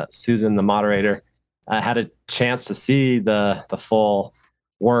 including Susan, the moderator, had a chance to see the full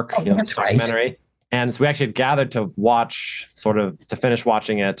work, that's documentary. Right. And so we actually gathered to finish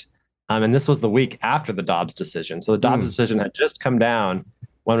watching it. And this was the week after the Dobbs decision. So the Dobbs decision had just come down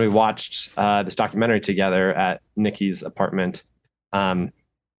when we watched this documentary together at Nikki's apartment. So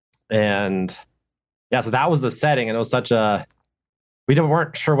that was the setting. And it was we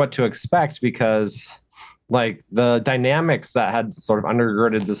weren't sure what to expect, because like the dynamics that had sort of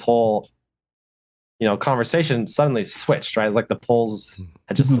undergirded this whole conversation suddenly switched, right? It was like the poles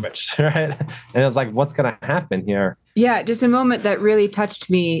had just switched, right? And it was like, what's going to happen here? Yeah, just a moment that really touched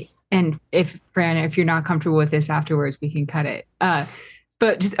me. And Fran, if you're not comfortable with this afterwards, we can cut it.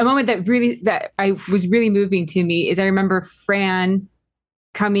 But just a moment that I was really moving to me is I remember Fran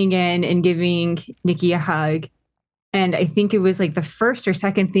coming in and giving Nikki a hug. And I think it was like the first or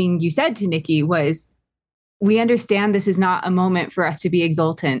second thing you said to Nikki was, we understand this is not a moment for us to be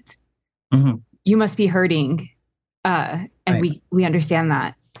exultant. Mm-hmm. You must be hurting. And right. we understand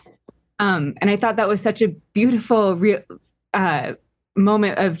that. And I thought that was such a beautiful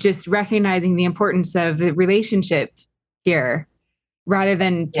moment of just recognizing the importance of the relationship here, rather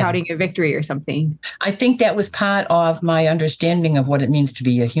than touting a victory or something. I think that was part of my understanding of what it means to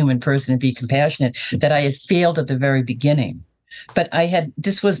be a human person and be compassionate, that I had failed at the very beginning. But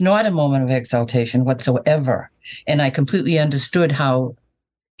this was not a moment of exaltation whatsoever. And I completely understood how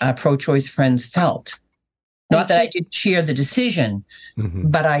our pro-choice friends felt. Not that I did share the decision,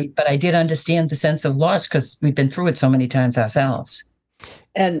 but I did understand the sense of loss, because we've been through it so many times ourselves.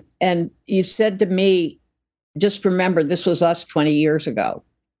 And you said to me, just remember, this was us 20 years ago.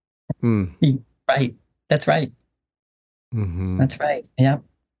 Right. That's right. Mm-hmm. That's right. Yep.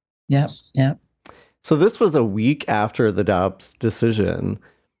 So this was a week after the Dobbs decision.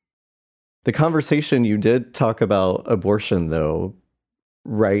 The conversation, you did talk about abortion, though,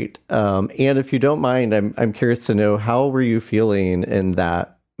 right? And if you don't mind, I'm curious to know, how were you feeling in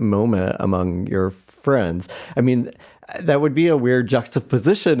that moment among your friends? I mean, that would be a weird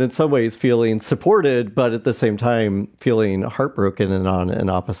juxtaposition in some ways, feeling supported, but at the same time feeling heartbroken and on an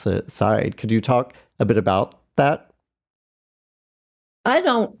opposite side. Could you talk a bit about that? I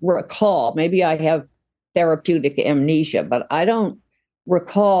don't recall, maybe I have therapeutic amnesia, but I don't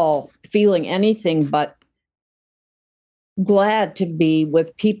recall feeling anything but glad to be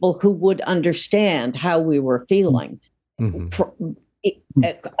with people who would understand how we were feeling.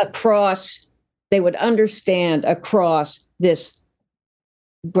 They would understand across this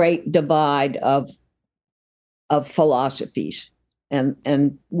great divide of philosophies,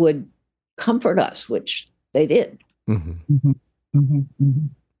 and would comfort us, which they did.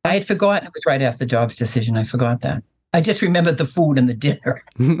 I had forgotten it was right after Dobbs' decision. I forgot that. I just remembered the food and the dinner.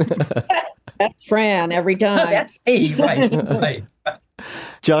 That's Fran every time. That's me, right.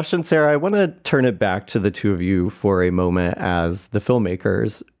 Josh and Sarah, I want to turn it back to the two of you for a moment as the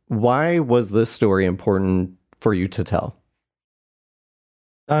filmmakers. Why was this story important for you to tell?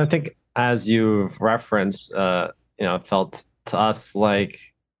 I think, as you've referenced, it felt to us like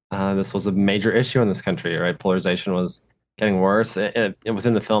this was a major issue in this country, right? Polarization was getting worse.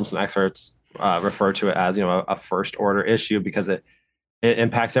 Within the film, some experts refer to it as, a first order issue, because it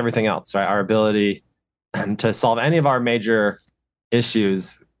impacts everything else, right? Our ability to solve any of our major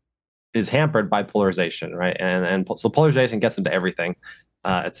issues is hampered by polarization, right? And so polarization gets into everything.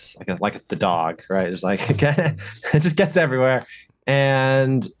 It's like the dog, right? It's like it just gets everywhere.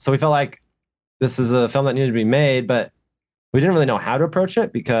 And so we felt like this is a film that needed to be made, but we didn't really know how to approach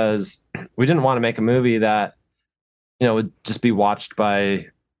it, because we didn't want to make a movie that, would just be watched by,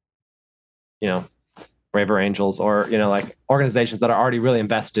 braver angels, or, like organizations that are already really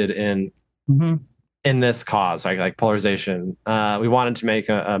invested in in this cause, right? Like polarization. We wanted to make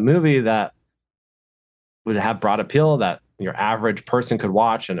a movie that would have broad appeal, that your average person could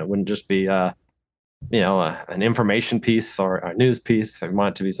watch, and it wouldn't just be an information piece or a news piece. I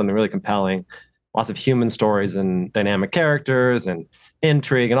want it to be something really compelling, lots of human stories and dynamic characters and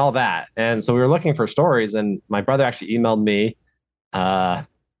intrigue and all that. And so we were looking for stories, and my brother actually emailed me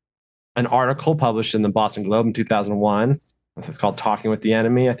an article published in the Boston Globe in 2001. It's called "Talking with the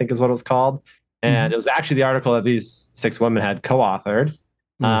Enemy," I think is what it was called. And it was actually the article that these 6 women had co-authored.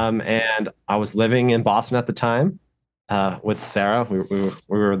 And I was living in Boston at the time with Sarah. We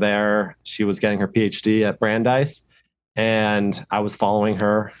were there. She was getting her PhD at Brandeis, and I was following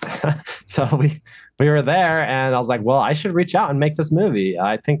her. So we were there, and I was like, well, I should reach out and make this movie.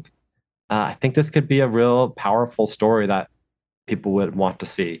 I think this could be a real powerful story that people would want to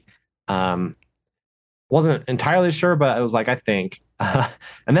see. Wasn't entirely sure, but it was like, I think.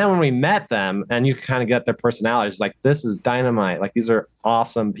 And then when we met them, and you kind of get their personalities, like, this is dynamite. Like, these are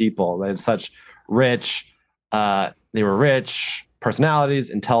awesome people. They had such rich, they were rich personalities,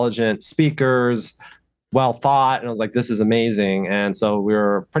 intelligent speakers, well thought. And I was like, this is amazing. And so we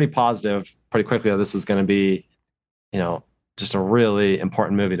were pretty positive pretty quickly that this was going to be, just a really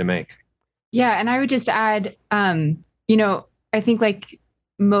important movie to make. Yeah. And I would just add, I think like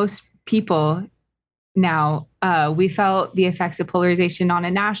most people now, we felt the effects of polarization on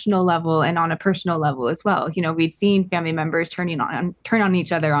a national level and on a personal level as well. We'd seen family members turn on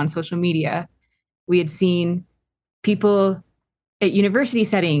each other on social media. We had seen people at university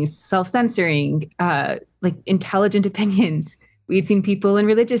settings self-censoring, like intelligent opinions. We had seen people in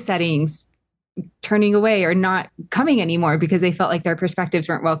religious settings turning away or not coming anymore because they felt like their perspectives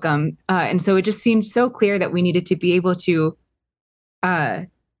weren't welcome. And so it just seemed so clear that we needed to be able to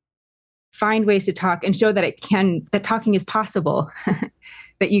find ways to talk and show that that talking is possible,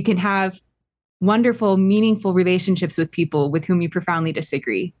 that you can have wonderful, meaningful relationships with people with whom you profoundly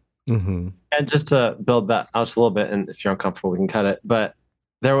disagree. Mm-hmm. And just to build that out just a little bit, and if you're uncomfortable, we can cut it. But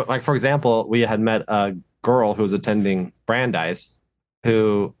there, like, for example, we had met a girl who was attending Brandeis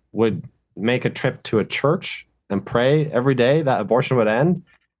who would make a trip to a church and pray every day that abortion would end.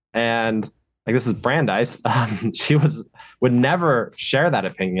 And like, this is Brandeis. She would never share that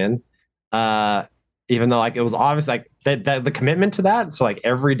opinion. Even though, like, it was obvious, like, the commitment to that. So, like,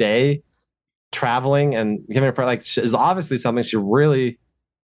 every day traveling and giving a prayer, like, is obviously something she really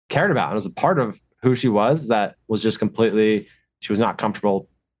cared about. And it was a part of who she was that was just completely, she was not comfortable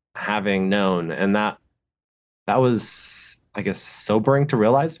having known. And that was, I guess, sobering to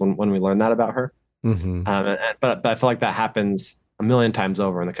realize when we learned that about her. Mm-hmm. But I feel like that happens a million times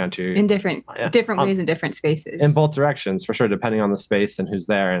over in the country. In different ways, in different spaces. In both directions, for sure, depending on the space and who's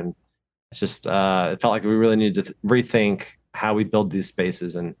there. And it's just, it felt like we really needed to rethink how we build these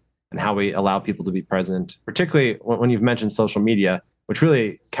spaces and how we allow people to be present, particularly when you've mentioned social media, which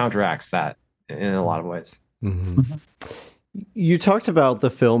really counteracts that in a lot of ways. Mm-hmm. You talked about the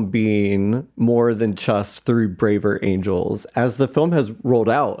film being more than just Through Braver Angels. As the film has rolled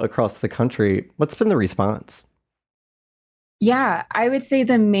out across the country, what's been the response? Yeah, I would say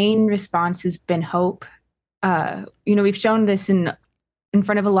the main response has been hope. We've shown this in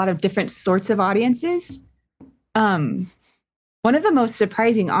front of a lot of different sorts of audiences. One of the most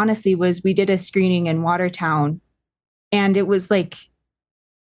surprising, honestly, was we did a screening in Watertown, and it was like,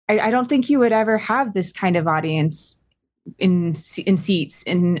 I don't think you would ever have this kind of audience in seats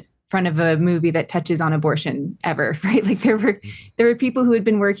in front of a movie that touches on abortion ever, right? Like, there were people who had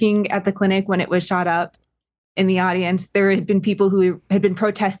been working at the clinic when it was shot up in the audience. There had been people who had been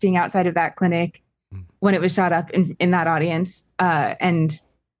protesting outside of that clinic when it was shot up in that audience. And,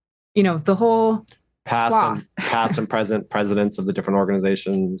 the whole past and present presidents of the different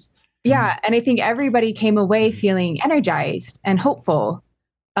organizations. Yeah. And I think everybody came away feeling energized and hopeful,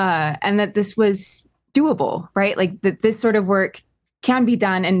 and that this was doable, right? Like, that this sort of work can be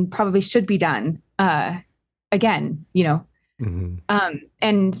done and probably should be done again, Mm-hmm.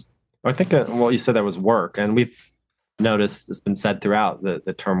 And I think what you said there was work, and we've noticed it's been said throughout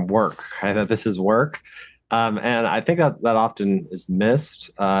the term work, right? That this is work. And I think that often is missed.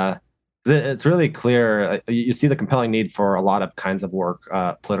 It's really clear. You see the compelling need for a lot of kinds of work,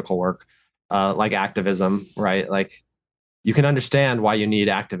 political work, like activism, right? Like, you can understand why you need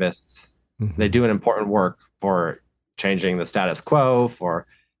activists. Mm-hmm. They do an important work for changing the status quo, for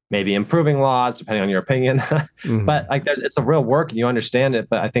maybe improving laws, depending on your opinion. Mm-hmm. But like, it's a real work and you understand it.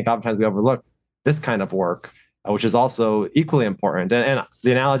 But I think oftentimes we overlook this kind of work, which is also equally important. And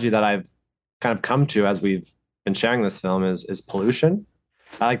the analogy that I've kind of come to as we've been sharing this film is pollution.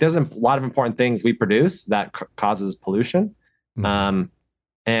 Like, there's a lot of important things we produce that causes pollution. Mm-hmm.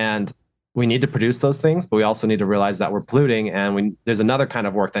 And we need to produce those things, but we also need to realize that we're polluting, and there's another kind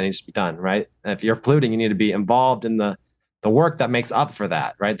of work that needs to be done, right? And if you're polluting, you need to be involved in the work that makes up for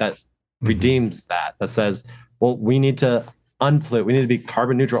that, right? That redeems that says, well, we need to unpollute, we need to be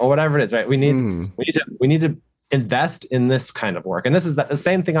carbon neutral, or whatever it is, right? We need to invest in this kind of work. And this is the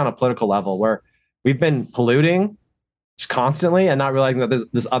same thing on a political level, where we've been polluting constantly and not realizing that there's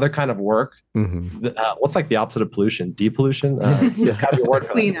this other kind of work. What's like the opposite of pollution? Depollution? There's got to be a word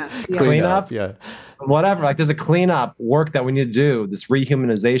for Cleanup. Cleanup? Yeah. Whatever. Like there's a cleanup work that we need to do, this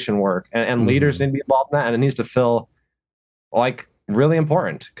rehumanization work, and leaders need to be involved in that, and it needs to feel like really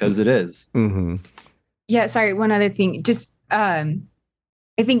important, because it is. Yeah, sorry, one other thing. Just I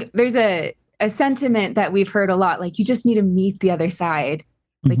think there's a sentiment that we've heard a lot, like you just need to meet the other side.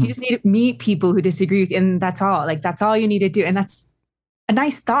 Like you just need to meet people who disagree with you, and that's all. Like that's all you need to do. And that's a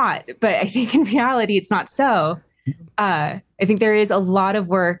nice thought, but I think in reality it's not so. I think there is a lot of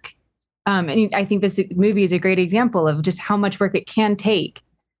work. And I think this movie is a great example of just how much work it can take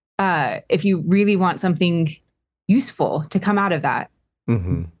if you really want something useful to come out of that.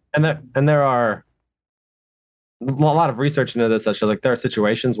 And there are a lot of research into this that shows like there are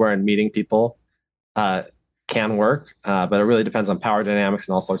situations where in meeting people can work, but it really depends on power dynamics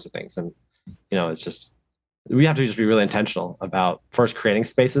and all sorts of things. And it's just, we have to just be really intentional about first creating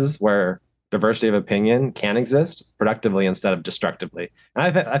spaces where diversity of opinion can exist productively instead of destructively.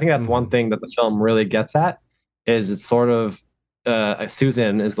 And I think that's one thing that the film really gets at, is it's sort of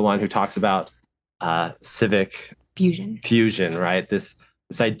Susan is the one who talks about civic fusion, right? This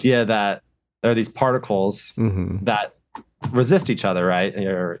idea that there are these particles that resist each other, right?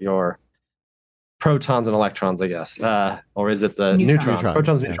 Your protons and electrons, I guess, or is it the neutrons?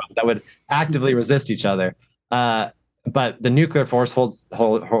 Protons and neutrons that would actively resist each other. But the nuclear force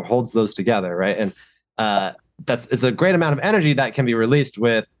holds those together, right? And it's a great amount of energy that can be released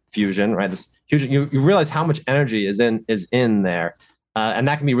with fusion, right? This huge, you realize how much energy is in there, and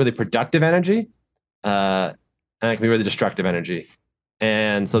that can be really productive energy, and it can be really destructive energy.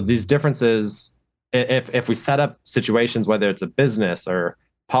 And so these differences, if we set up situations, whether it's a business or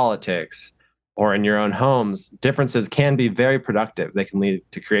politics or in your own homes, differences can be very productive. They can lead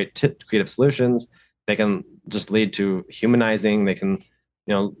to creative solutions. They can just lead to humanizing. They can,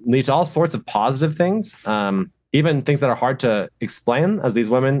 lead to all sorts of positive things, even things that are hard to explain, as these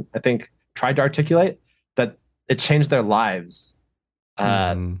women, I think, tried to articulate, that it changed their lives.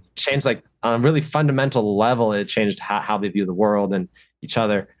 Changed, like, on a really fundamental level, it changed how they view the world and each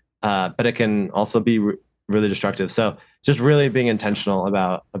other. But it can also be really destructive. So just really being intentional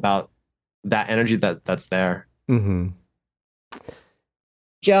about that energy that's there.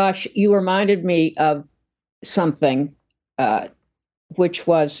 Josh, you reminded me of something, which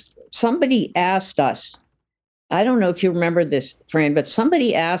was somebody asked us, I don't know if you remember this, Fran, but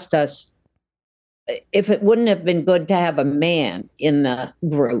somebody asked us if it wouldn't have been good to have a man in the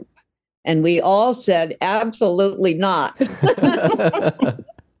group. And we all said, absolutely not.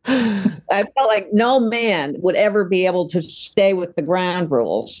 I felt like no man would ever be able to stay with the ground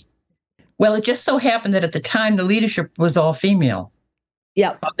rules. Well, it just so happened that at the time, the leadership was all female.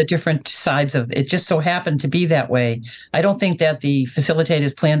 Yeah. The different sides of it just so happened to be that way. I don't think that the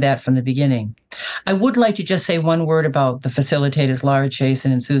facilitators planned that from the beginning. I would like to just say one word about the facilitators, Laura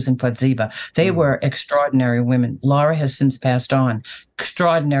Chasen and Susan Podziba. They were extraordinary women. Laura has since passed on.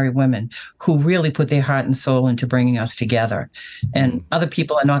 Extraordinary women who really put their heart and soul into bringing us together. And other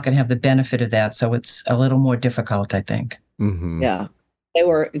people are not going to have the benefit of that. So it's a little more difficult, I think. Yeah. They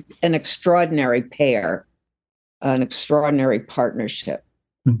were an extraordinary pair. An extraordinary partnership.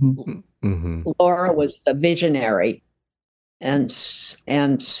 Laura was the visionary, and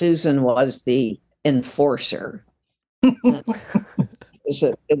Susan was the enforcer.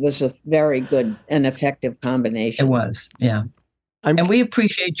 It was a very good and effective combination. It was, yeah. And we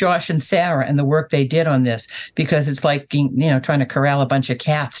appreciate Josh and Sarah and the work they did on this, because it's like, trying to corral a bunch of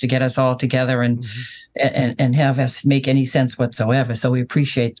cats to get us all together and have us make any sense whatsoever. So we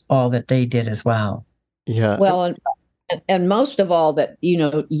appreciate all that they did as well. Yeah. Well, and most of all, that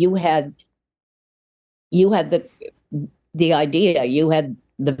you had the idea, you had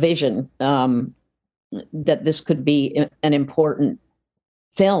the vision that this could be an important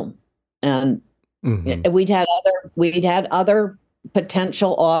film, and we'd had other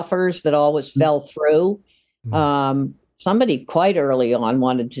potential offers that always fell through. Somebody quite early on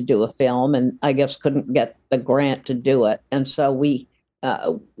wanted to do a film, and I guess couldn't get the grant to do it, and so we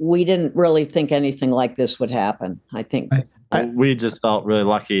didn't really think anything like this would happen, I think. We just felt really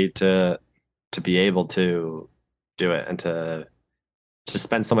lucky to be able to do it and to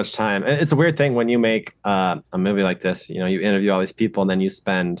spend so much time. It's a weird thing when you make a movie like this, you interview all these people and then you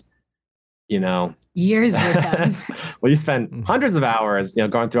spend years were done. We spent hundreds of hours,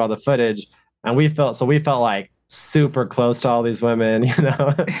 going through all the footage, and we felt like super close to all these women,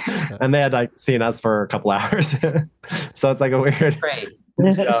 and they had like seen us for a couple hours. So it's like a weird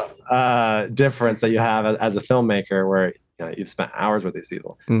difference that you have as a filmmaker where you've spent hours with these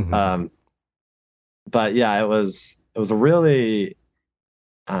people. But yeah, it was a really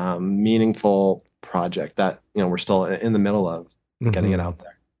meaningful project that we're still in the middle of getting it out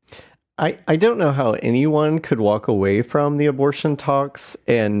there. I don't know how anyone could walk away from the abortion talks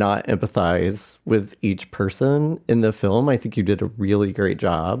and not empathize with each person in the film. I think you did a really great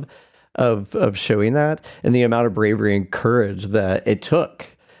job of showing that, and the amount of bravery and courage that it took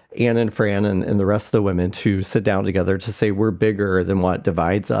Anne and Fran and the rest of the women to sit down together to say we're bigger than what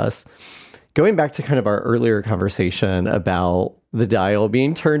divides us. Going back to kind of our earlier conversation about the dial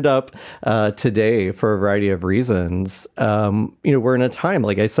being turned up today for a variety of reasons, we're in a time,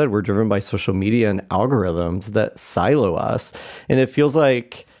 like I said, we're driven by social media and algorithms that silo us. And it feels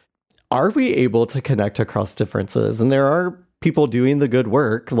like, are we able to connect across differences? And there are people doing the good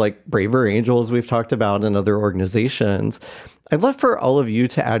work, like Braver Angels we've talked about and other organizations. I'd love for all of you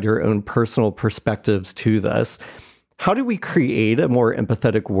to add your own personal perspectives to this. How do we create a more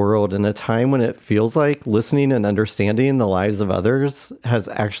empathetic world in a time when it feels like listening and understanding the lives of others has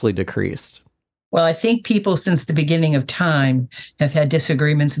actually decreased? Well, I think people since the beginning of time have had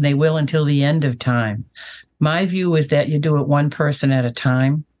disagreements, and they will until the end of time. My view is that you do it one person at a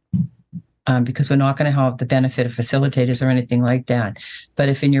time, because we're not going to have the benefit of facilitators or anything like that. But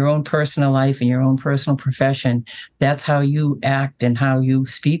if in your own personal life, in your own personal profession, that's how you act and how you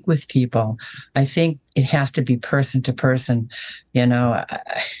speak with people, I think it has to be person to person.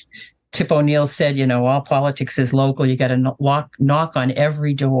 Tip O'Neill said, all politics is local. You got to knock on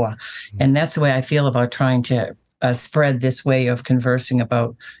every door. And that's the way I feel about trying to spread this way of conversing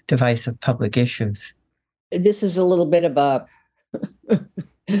about divisive public issues. This is a little bit of a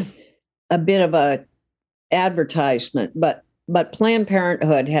advertisement, but Planned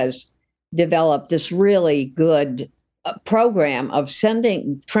Parenthood has developed this really good program of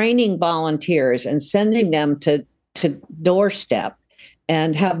training volunteers and sending them to doorstep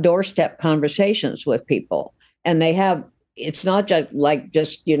and have doorstep conversations with people. And it's not just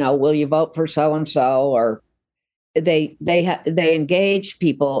will you vote for so and so, or they engage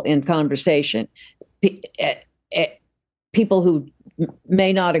people in conversation. People who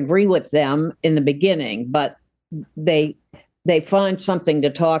may not agree with them in the beginning, but they find something to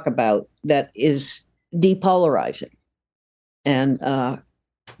talk about that is depolarizing. And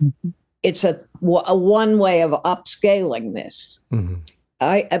it's a one way of upscaling this.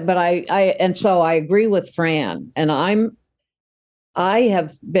 So I agree with Fran, and I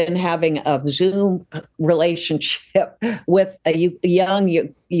have been having a Zoom relationship with a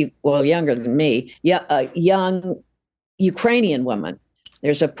younger than me, a young Ukrainian woman.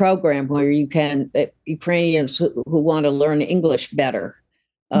 There's a program where you can, Ukrainians who want to learn English better.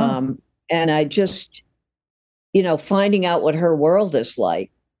 And I just, finding out what her world is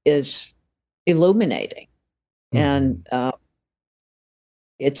like is illuminating. And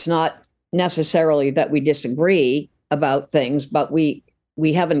it's not necessarily that we disagree about things, but we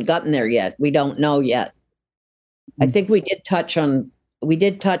haven't gotten there yet. We don't know yet. I think we did touch on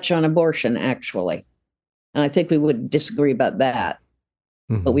abortion, actually. And I think we would disagree about that,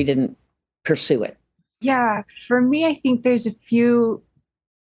 but we didn't pursue it. Yeah, for me, I think there's a few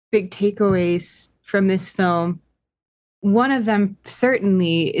big takeaways from this film. One of them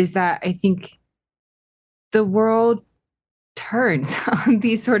certainly is that I think the world turns on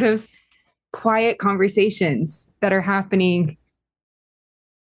these sort of quiet conversations that are happening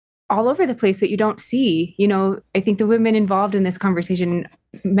all over the place that you don't see. I think the women involved in this conversation,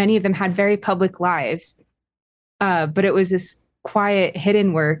 many of them had very public lives. But it was this quiet,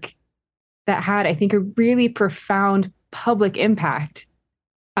 hidden work that had, I think, a really profound public impact.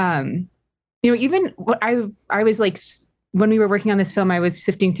 Even what I was like, when we were working on this film, I was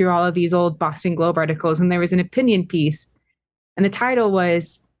sifting through all of these old Boston Globe articles, and there was an opinion piece, and the title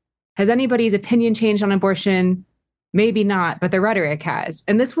was, "Has anybody's opinion changed on abortion? Maybe not, but the rhetoric has."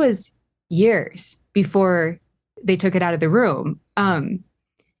 And this was years before they took it out of the room. And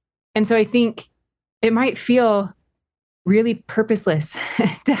so I think it might feel really purposeless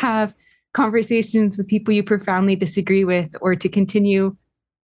to have conversations with people you profoundly disagree with, or to continue,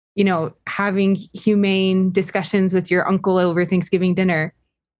 having humane discussions with your uncle over Thanksgiving dinner.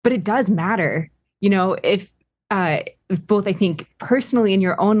 But it does matter, if both, I think, personally in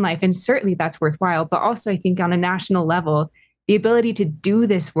your own life, and certainly that's worthwhile, but also I think on a national level, the ability to do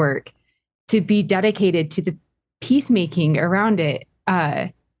this work, to be dedicated to the peacemaking around it,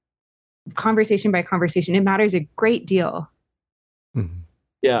 conversation by conversation. It matters a great deal.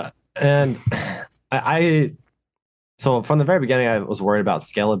 Yeah. And so from the very beginning, I was worried about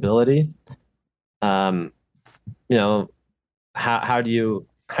scalability. How do you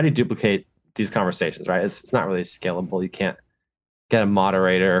duplicate these conversations, right? It's not really scalable. You can't get a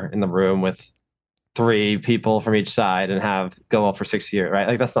moderator in the room with 3 people from each side and have go on for 6 years, right?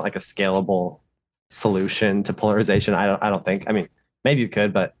 Like that's not like a scalable solution to polarization. I don't think. I mean, maybe you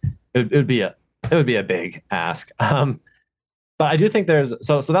could, but it would be a big ask. But I do think there's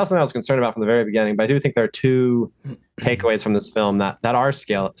so that's something I was concerned about from the very beginning. But I do think there are 2 takeaways from this film that are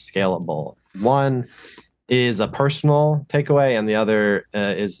scalable. One is a personal takeaway, and the other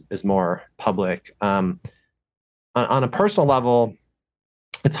is more public. On a personal level,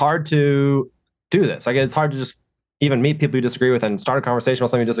 it's hard to do this. Like it's hard to just even meet people you disagree with and start a conversation with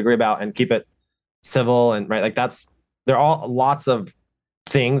something you disagree about and keep it civil and right. Like there are lots of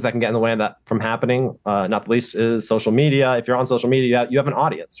things that can get in the way of that from happening. Not the least is social media. If you're on social media, you have an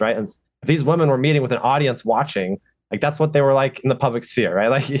audience, right? And if these women were meeting with an audience watching, like that's what they were like in the public sphere, right?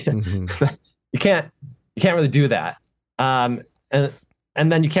 Like you can't really do that. And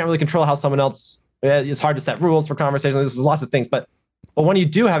then you can't really control how someone else. It's hard to set rules for conversations. There's lots of things, but when you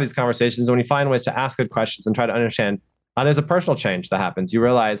do have these conversations, when you find ways to ask good questions and try to understand, there's a personal change that happens. You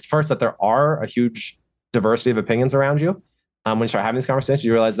realize first that there are a huge diversity of opinions around you. When you start having these conversations,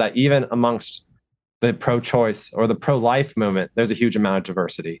 you realize that even amongst the pro-choice or the pro-life movement, there's a huge amount of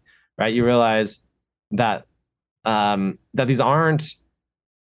diversity, right? You realize that that these aren't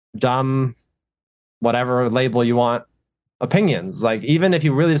dumb, whatever label you want, opinions. Like even if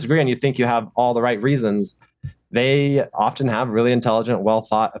you really disagree and you think you have all the right reasons, they often have really intelligent, well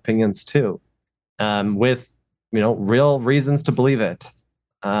thought opinions too, with real reasons to believe it.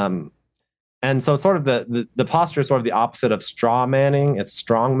 And so it's sort of the posture is sort of the opposite of straw manning. It's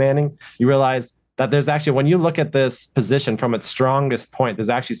strong manning. You realize that there's actually, when you look at this position from its strongest point, there's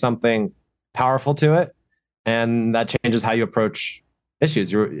actually something powerful to it, and that changes how you approach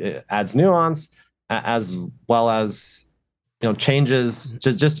issues. It adds nuance, as well as changes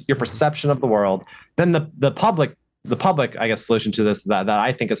just your perception of the world. Then the public, I guess, solution to this that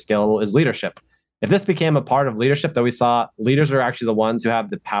I think is scalable is leadership. If this became a part of leadership, that we saw leaders are actually the ones who have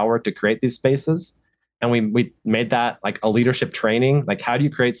the power to create these spaces, and we made that like a leadership training. Like, how do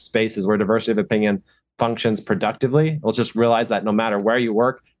you create spaces where diversity of opinion functions productively? Let's just realize that no matter where you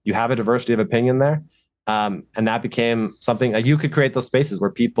work, you have a diversity of opinion there. And that became something like you could create those spaces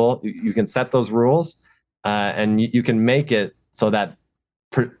where people, you can set those rules, and you can make it so that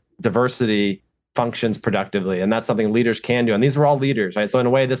diversity functions productively. And that's something leaders can do. And these were all leaders, right? So in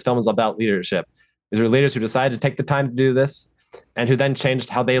a way, this film is about leadership. These were leaders who decided to take the time to do this, and who then changed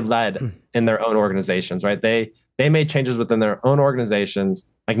how they led in their own organizations, right? They made changes within their own organizations.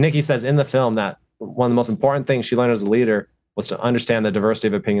 Like Nikki says in the film, that one of the most important things she learned as a leader was to understand the diversity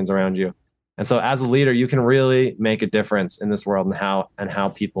of opinions around you. And so as a leader, you can really make a difference in this world and how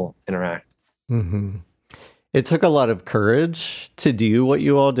people interact. Mm-hmm. It took a lot of courage to do what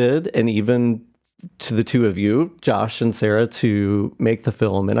you all did, and even to the 2 of you, Josh and Sarah, to make the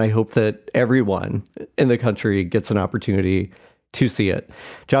film. And I hope that everyone in the country gets an opportunity to see it.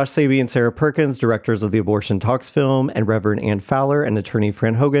 Josh Sabey and Sarah Perkins, directors of the Abortion Talks film, and Reverend Anne Fowler and attorney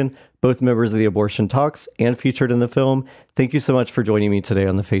Fran Hogan, both members of the Abortion Talks and featured in the film. Thank you so much for joining me today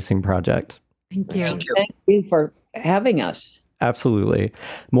on the Facing Project. Thank you. Thank you for having us. Absolutely.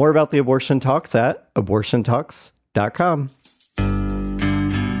 More about the Abortion Talks at abortiontalks.com.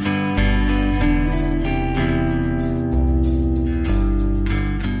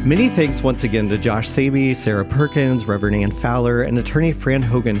 Many thanks once again to Josh Sabey, Sarah Perkins, Reverend Anne Fowler, and attorney Fran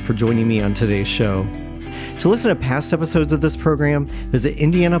Hogan for joining me on today's show. To listen to past episodes of this program, visit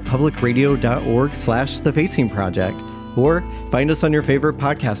indianapublicradio.org/The Facing Project, or find us on your favorite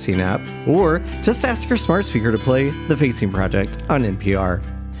podcasting app, or just ask your smart speaker to play The Facing Project on NPR.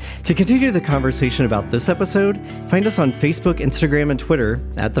 To continue the conversation about this episode, find us on Facebook, Instagram, and Twitter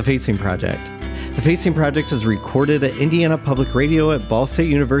at The Facing Project. The Facing Project is recorded at Indiana Public Radio at Ball State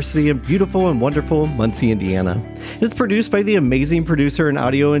University in beautiful and wonderful Muncie, Indiana. It's produced by the amazing producer and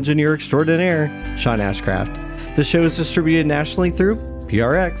audio engineer extraordinaire, Sean Ashcraft. The show is distributed nationally through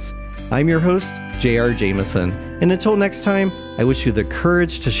PRX. I'm your host, J.R. Jamison. And until next time, I wish you the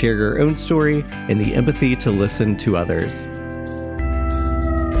courage to share your own story and the empathy to listen to others.